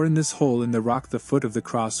 for in this hole in the rock the foot of the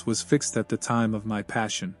cross was fixed at the time of my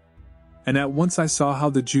passion. And at once I saw how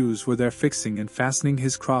the Jews were there fixing and fastening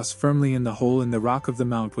his cross firmly in the hole in the rock of the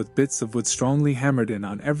mount with bits of wood strongly hammered in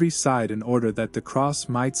on every side in order that the cross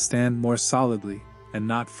might stand more solidly, and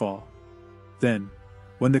not fall. Then,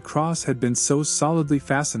 when the cross had been so solidly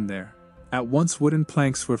fastened there, at once wooden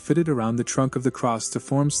planks were fitted around the trunk of the cross to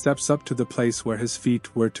form steps up to the place where his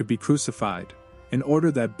feet were to be crucified, in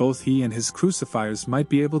order that both he and his crucifiers might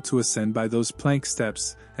be able to ascend by those plank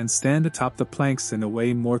steps, and stand atop the planks in a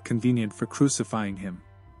way more convenient for crucifying him.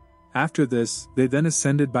 After this, they then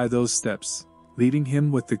ascended by those steps, leading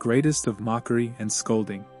him with the greatest of mockery and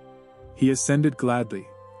scolding. He ascended gladly,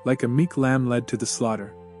 like a meek lamb led to the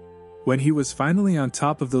slaughter. When he was finally on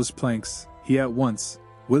top of those planks, he at once,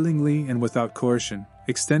 willingly and without coercion,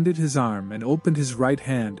 extended his arm and opened his right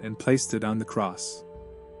hand and placed it on the cross.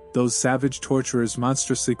 Those savage torturers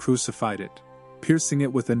monstrously crucified it, piercing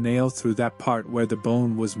it with a nail through that part where the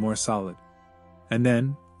bone was more solid. And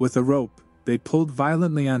then, with a rope, they pulled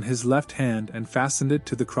violently on his left hand and fastened it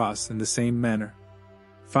to the cross in the same manner.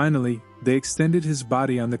 Finally, they extended his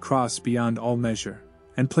body on the cross beyond all measure,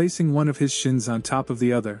 and placing one of his shins on top of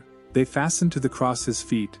the other, they fastened to the cross his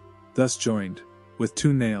feet, thus joined, with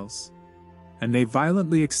 2 nails. And they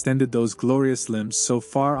violently extended those glorious limbs so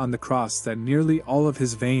far on the cross that nearly all of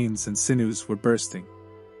his veins and sinews were bursting.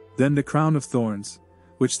 Then the crown of thorns,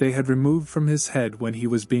 which they had removed from his head when he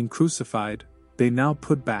was being crucified, they now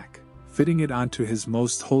put back, fitting it onto his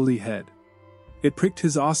most holy head. It pricked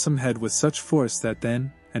his awesome head with such force that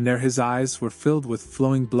then and there his eyes were filled with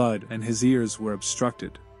flowing blood and his ears were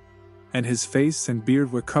obstructed. And his face and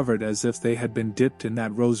beard were covered as if they had been dipped in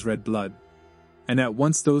that rose-red blood. And at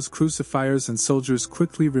once those crucifiers and soldiers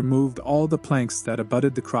quickly removed all the planks that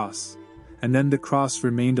abutted the cross, and then the cross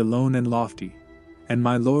remained alone and lofty, and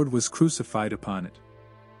my Lord was crucified upon it.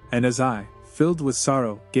 And as I, filled with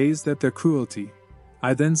sorrow, gazed at their cruelty,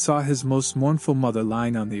 I then saw his most mournful mother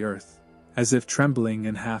lying on the earth, as if trembling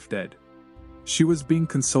and half dead. She was being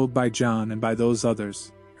consoled by John and by those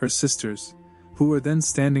others, her sisters, who were then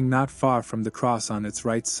standing not far from the cross on its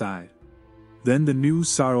right side. Then the new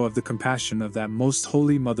sorrow of the compassion of that most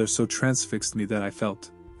holy mother so transfixed me that I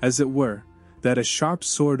felt, as it were, that a sharp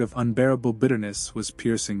sword of unbearable bitterness was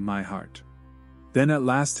piercing my heart. Then at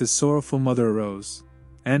last his sorrowful mother arose,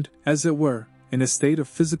 and, as it were, in a state of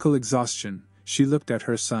physical exhaustion, she looked at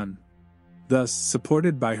her son. Thus,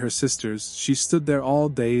 supported by her sisters, she stood there all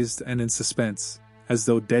dazed and in suspense, as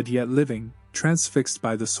though dead yet living, transfixed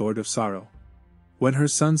by the sword of sorrow. When her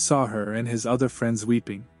son saw her and his other friends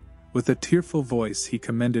weeping, with a tearful voice he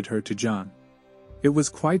commended her to John. It was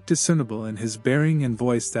quite discernible in his bearing and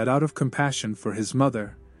voice that out of compassion for his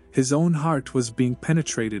mother, his own heart was being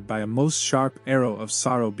penetrated by a most sharp arrow of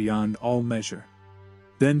sorrow beyond all measure.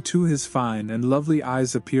 Then too his fine and lovely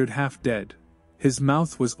eyes appeared half dead, his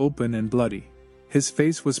mouth was open and bloody, his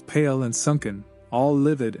face was pale and sunken, all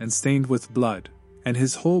livid and stained with blood, and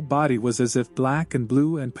his whole body was as if black and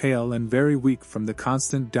blue and pale and very weak from the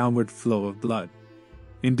constant downward flow of blood.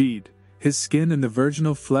 Indeed, his skin and the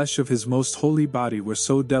virginal flesh of his most holy body were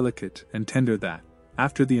so delicate and tender that,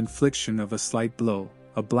 after the infliction of a slight blow,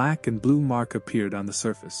 a black and blue mark appeared on the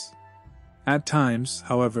surface. At times,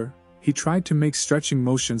 however, he tried to make stretching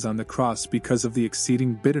motions on the cross because of the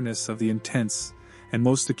exceeding bitterness of the intense and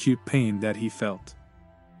most acute pain that he felt.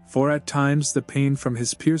 For at times the pain from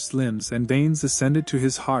his pierced limbs and veins ascended to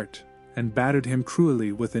his heart, and battered him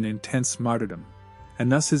cruelly with an intense martyrdom,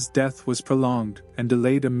 and thus his death was prolonged and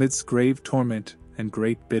delayed amidst grave torment and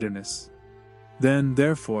great bitterness. Then,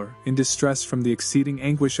 therefore, in distress from the exceeding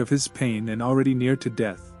anguish of his pain and already near to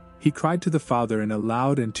death, he cried to the Father in a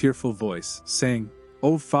loud and tearful voice, saying,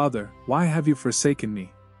 "O Father, why have you forsaken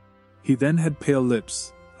me?" He then had pale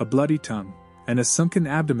lips, a bloody tongue, and a sunken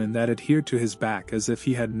abdomen that adhered to his back as if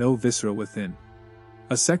he had no viscera within.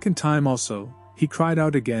 A second time also, he cried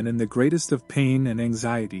out again in the greatest of pain and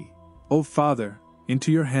anxiety, "O Father,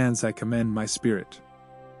 into your hands I commend my spirit."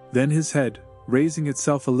 Then his head, raising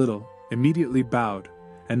itself a little, immediately bowed,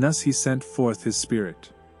 and thus he sent forth his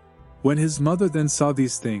Spirit. When his mother then saw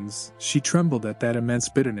these things, she trembled at that immense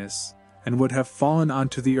bitterness, and would have fallen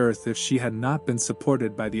onto the earth if she had not been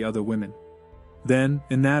supported by the other women. Then,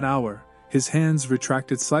 in that hour, his hands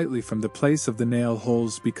retracted slightly from the place of the nail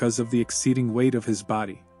holes because of the exceeding weight of his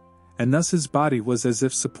body, and thus his body was as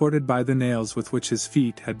if supported by the nails with which his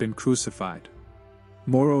feet had been crucified.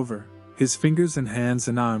 Moreover, his fingers and hands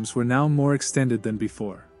and arms were now more extended than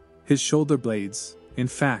before, his shoulder blades, in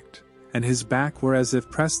fact, and his back were as if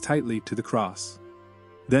pressed tightly to the cross.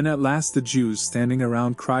 Then at last the Jews standing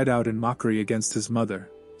around cried out in mockery against his mother,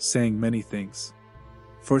 saying many things.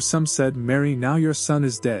 For some said, "Mary, now your son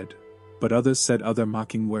is dead," but others said other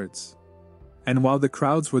mocking words. And while the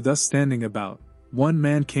crowds were thus standing about, one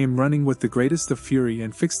man came running with the greatest of fury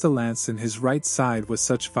and fixed a lance in his right side with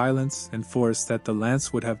such violence and force that the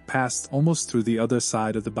lance would have passed almost through the other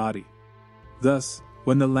side of the body. Thus,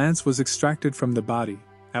 when the lance was extracted from the body,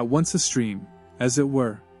 at once a stream, as it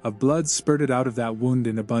were, of blood spurted out of that wound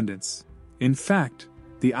in abundance. In fact,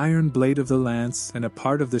 the iron blade of the lance and a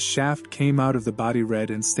part of the shaft came out of the body red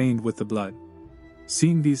and stained with the blood.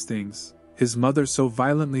 Seeing these things, his mother so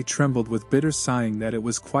violently trembled with bitter sighing that it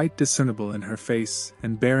was quite discernible in her face,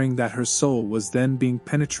 and bearing that her soul was then being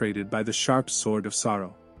penetrated by the sharp sword of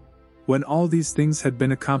sorrow. When all these things had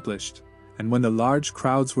been accomplished, and when the large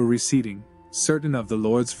crowds were receding, certain of the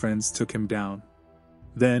Lord's friends took him down.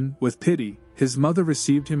 Then, with pity, his mother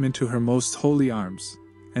received him into her most holy arms,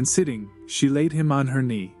 and sitting, she laid him on her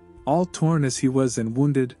knee, all torn as he was and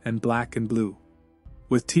wounded and black and blue.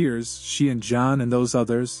 With tears, she and John and those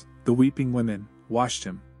others, the weeping women, washed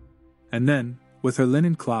him. And then, with her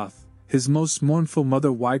linen cloth, his most mournful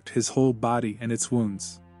mother wiped his whole body and its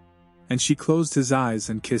wounds. And she closed his eyes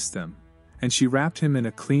and kissed them, and she wrapped him in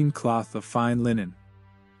a clean cloth of fine linen.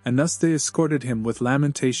 And thus they escorted him with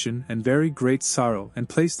lamentation and very great sorrow and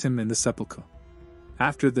placed him in the sepulchre.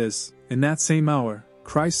 After this, in that same hour,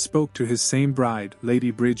 Christ spoke to his same bride, Lady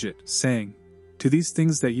Bridget, saying, "To these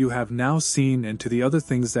things that you have now seen and to the other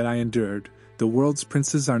things that I endured, the world's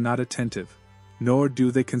princes are not attentive, nor do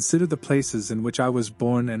they consider the places in which I was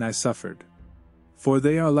born and I suffered. For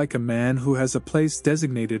they are like a man who has a place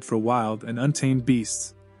designated for wild and untamed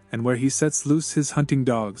beasts, and where he sets loose his hunting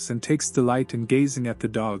dogs and takes delight in gazing at the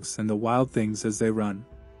dogs and the wild things as they run.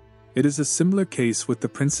 It is a similar case with the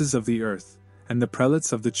princes of the earth, and the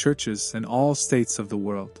prelates of the churches and all states of the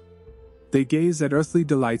world. They gaze at earthly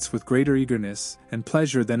delights with greater eagerness and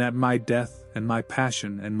pleasure than at my death and my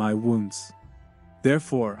passion and my wounds.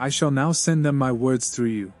 Therefore I shall now send them my words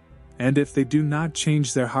through you, and if they do not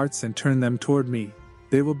change their hearts and turn them toward me,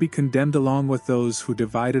 they will be condemned along with those who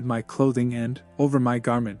divided my clothing and, over my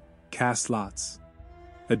garment, cast lots."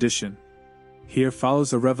 Addition. Here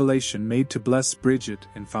follows a revelation made to blessed Bridget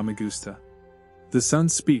in Famagusta. The Son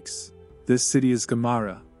speaks, "This city is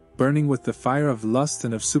Gomorrah, burning with the fire of lust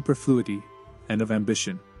and of superfluity, and of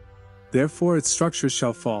ambition. Therefore its structures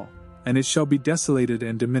shall fall, and it shall be desolated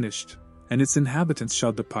and diminished, and its inhabitants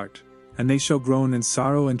shall depart, and they shall groan in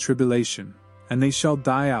sorrow and tribulation, and they shall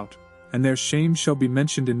die out, and their shame shall be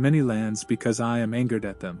mentioned in many lands because I am angered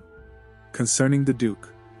at them." Concerning the Duke,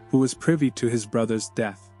 who was privy to his brother's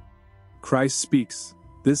death, Christ speaks,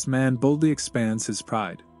 "This man boldly expands his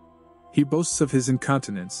pride. He boasts of his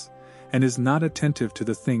incontinence, and is not attentive to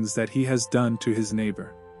the things that he has done to his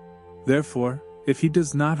neighbor. Therefore, if he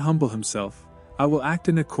does not humble himself, I will act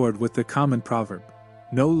in accord with the common proverb,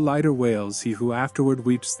 'No lighter wails he who afterward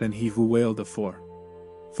weeps than he who wailed afore.'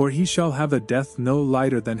 For he shall have a death no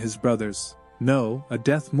lighter than his brother's, no, a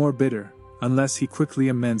death more bitter, unless he quickly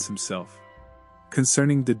amends himself."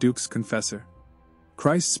 Concerning the Duke's confessor,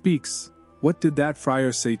 Christ speaks, "What did that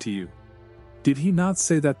friar say to you? Did he not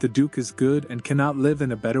say that the Duke is good and cannot live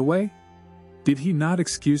in a better way? Did he not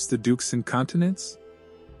excuse the Duke's incontinence?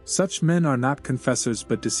 Such men are not confessors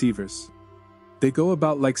but deceivers. They go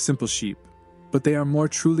about like simple sheep, but they are more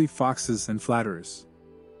truly foxes and flatterers.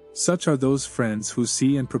 Such are those friends who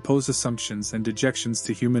see and propose assumptions and dejections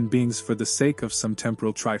to human beings for the sake of some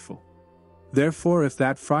temporal trifle. Therefore if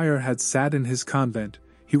that friar had sat in his convent,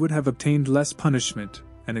 he would have obtained less punishment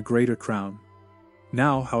and a greater crown.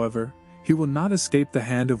 Now, however, he will not escape the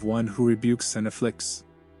hand of one who rebukes and afflicts."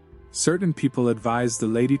 Certain people advised the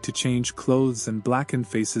lady to change clothes and blacken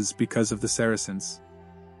faces because of the Saracens.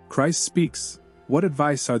 Christ speaks, "What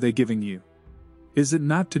advice are they giving you? Is it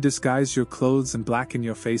not to disguise your clothes and blacken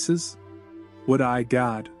your faces? Would I,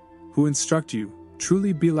 God, who instruct you,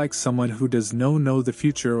 truly be like someone who does not know the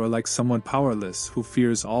future or like someone powerless who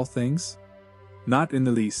fears all things? Not in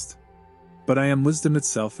the least. But I am wisdom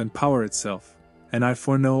itself and power itself, and I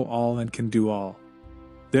foreknow all and can do all.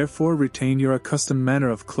 Therefore retain your accustomed manner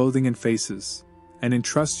of clothing and faces, and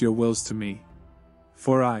entrust your wills to me.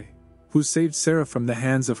 For I, who saved Sarah from the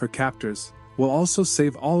hands of her captors, will also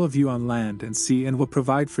save all of you on land and sea and will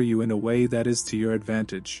provide for you in a way that is to your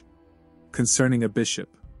advantage. Concerning a bishop.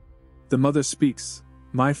 The mother speaks,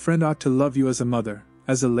 my friend ought to love you as a mother,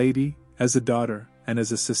 as a lady, as a daughter, and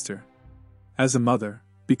as a sister. As a mother,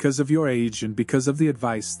 because of your age and because of the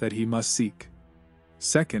advice that he must seek.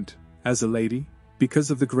 Second, as a lady,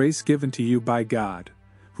 because of the grace given to you by God,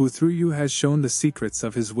 who through you has shown the secrets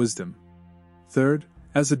of his wisdom. Third,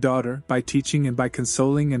 as a daughter, by teaching and by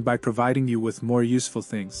consoling and by providing you with more useful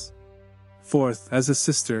things. Fourth, as a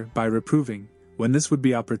sister, by reproving, when this would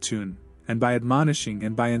be opportune, and by admonishing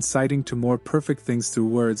and by inciting to more perfect things through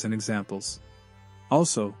words and examples.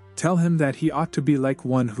 Also, tell him that he ought to be like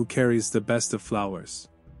one who carries the best of flowers.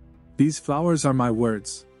 These flowers are my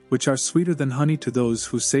words, which are sweeter than honey to those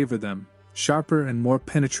who savor them, sharper and more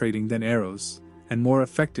penetrating than arrows, and more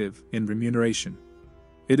effective in remuneration.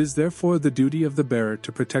 It is therefore the duty of the bearer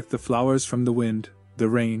to protect the flowers from the wind, the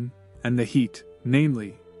rain, and the heat,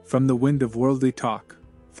 namely, from the wind of worldly talk,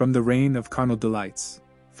 from the rain of carnal delights,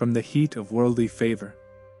 from the heat of worldly favor.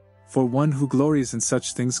 For one who glories in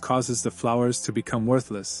such things causes the flowers to become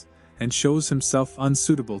worthless, and shows himself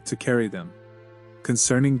unsuitable to carry them.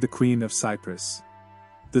 Concerning the Queen of Cyprus.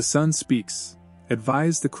 The Son speaks,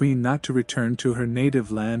 advise the Queen not to return to her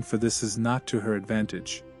native land, for this is not to her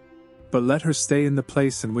advantage. But let her stay in the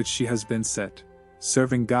place in which she has been set,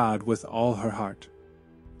 serving God with all her heart.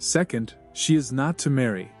 Second, she is not to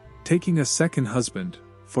marry, taking a second husband,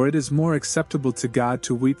 for it is more acceptable to God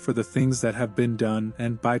to weep for the things that have been done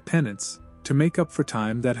and by penance, to make up for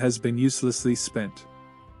time that has been uselessly spent.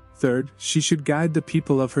 Third, she should guide the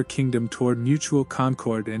people of her kingdom toward mutual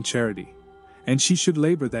concord and charity. And she should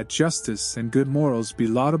labor that justice and good morals be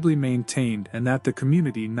laudably maintained and that the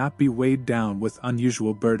community not be weighed down with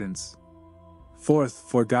unusual burdens. Fourth,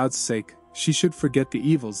 for God's sake, she should forget the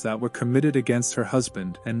evils that were committed against her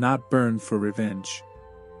husband and not burn for revenge.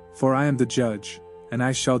 For I am the judge, and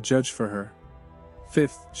I shall judge for her.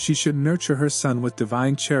 Fifth, she should nurture her son with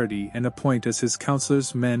divine charity and appoint as his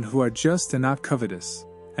counselors men who are just and not covetous,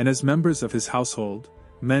 and as members of his household,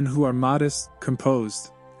 men who are modest,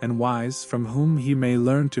 composed, and wise, from whom he may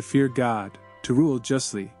learn to fear God, to rule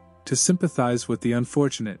justly, to sympathize with the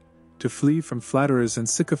unfortunate, to flee from flatterers and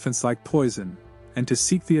sycophants like poison, and to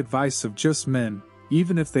seek the advice of just men,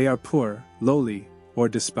 even if they are poor, lowly, or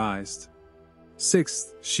despised.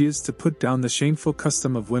 Sixth, she is to put down the shameful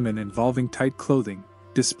custom of women involving tight clothing,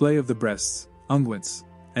 display of the breasts, unguents,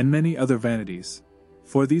 and many other vanities,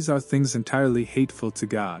 for these are things entirely hateful to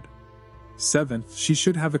God. Seventh, she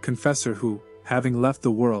should have a confessor who, having left the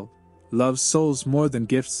world, loves souls more than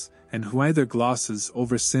gifts, and who neither glosses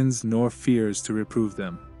over sins nor fears to reprove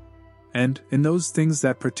them. And, in those things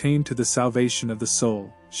that pertain to the salvation of the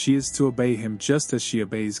soul, she is to obey him just as she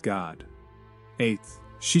obeys God. Eighth,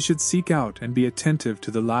 she should seek out and be attentive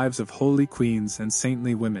to the lives of holy queens and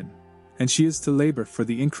saintly women, and she is to labor for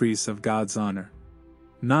the increase of God's honor.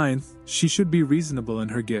 Ninth, she should be reasonable in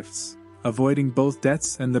her gifts, avoiding both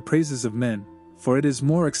debts and the praises of men, for it is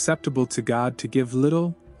more acceptable to God to give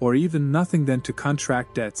little, or even nothing, than to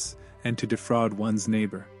contract debts, and to defraud one's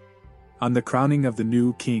neighbor. On the crowning of the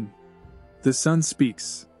new king. The Son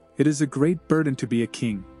speaks, it is a great burden to be a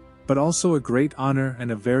king, but also a great honor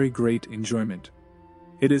and a very great enjoyment.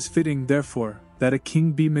 It is fitting, therefore, that a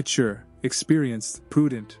king be mature, experienced,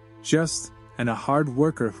 prudent, just, and a hard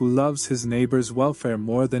worker who loves his neighbor's welfare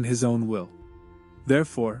more than his own will.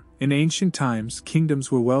 Therefore, in ancient times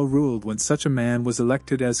kingdoms were well ruled when such a man was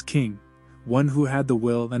elected as king, one who had the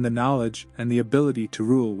will and the knowledge and the ability to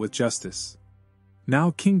rule with justice.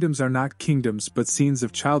 Now kingdoms are not kingdoms but scenes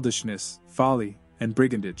of childishness, folly, and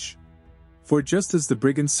brigandage. For just as the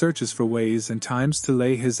brigand searches for ways and times to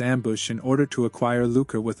lay his ambush in order to acquire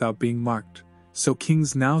lucre without being marked, so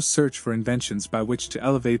kings now search for inventions by which to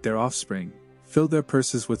elevate their offspring, fill their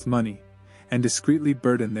purses with money, and discreetly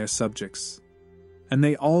burden their subjects. And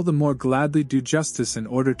they all the more gladly do justice in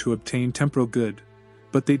order to obtain temporal good,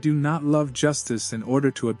 but they do not love justice in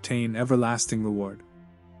order to obtain everlasting reward.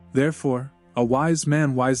 Therefore, a wise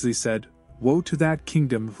man wisely said, woe to that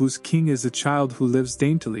kingdom whose king is a child who lives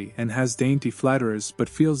daintily and has dainty flatterers but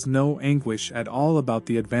feels no anguish at all about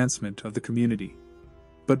the advancement of the community.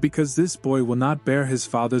 But because this boy will not bear his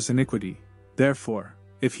father's iniquity, therefore,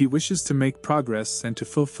 if he wishes to make progress and to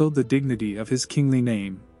fulfill the dignity of his kingly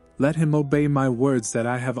name, let him obey my words that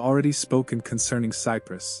I have already spoken concerning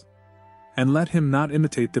Cyprus. And let him not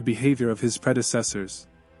imitate the behavior of his predecessors,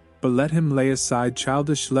 but let him lay aside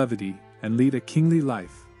childish levity and lead a kingly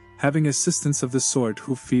life, having assistants of the sort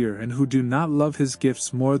who fear and who do not love his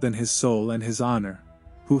gifts more than his soul and his honor,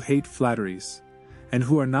 who hate flatteries, and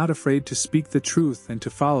who are not afraid to speak the truth and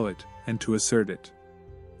to follow it, and to assert it.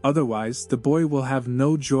 Otherwise the boy will have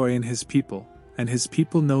no joy in his people, and his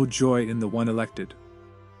people no joy in the one elected.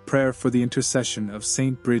 Prayer for the intercession of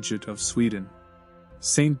Saint Bridget of Sweden.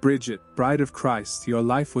 Saint Bridget, Bride of Christ, your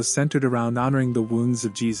life was centered around honoring the wounds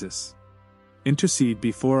of Jesus. Intercede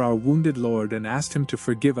before our wounded Lord and ask Him to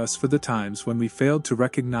forgive us for the times when we failed to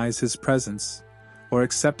recognize His presence, or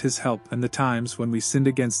accept His help, and the times when we sinned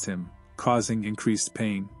against Him, causing increased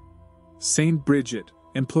pain. Saint Bridget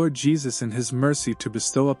implored Jesus in His mercy to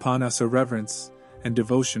bestow upon us a reverence and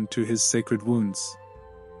devotion to His sacred wounds.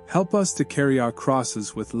 Help us to carry our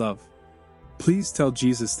crosses with love. Please tell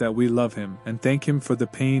Jesus that we love Him and thank Him for the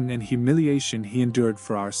pain and humiliation He endured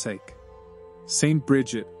for our sake. Saint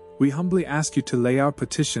Bridget, we humbly ask you to lay our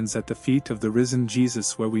petitions at the feet of the risen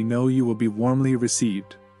Jesus, where we know you will be warmly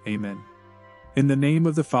received. Amen. In the name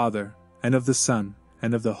of the Father, and of the Son,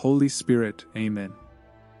 and of the Holy Spirit. Amen.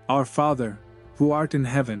 Our Father, who art in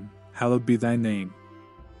heaven, hallowed be thy name.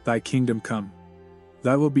 Thy kingdom come.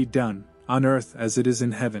 Thy will be done, on earth as it is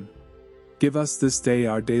in heaven. Give us this day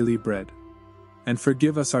our daily bread. And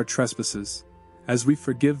forgive us our trespasses, as we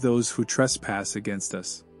forgive those who trespass against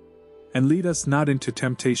us. And lead us not into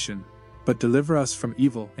temptation, but deliver us from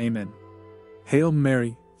evil. Amen. Hail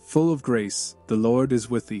Mary, full of grace, the Lord is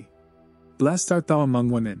with thee. Blessed art thou among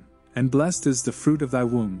women, and blessed is the fruit of thy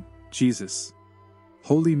womb, Jesus.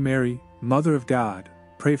 Holy Mary, Mother of God,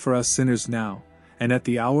 pray for us sinners now, and at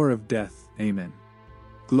the hour of death. Amen.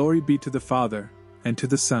 Glory be to the Father, and to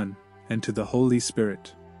the Son, and to the Holy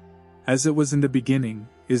Spirit. As it was in the beginning,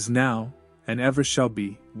 is now, and ever shall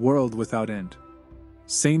be, world without end.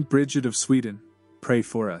 Saint Bridget of Sweden, pray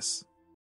for us.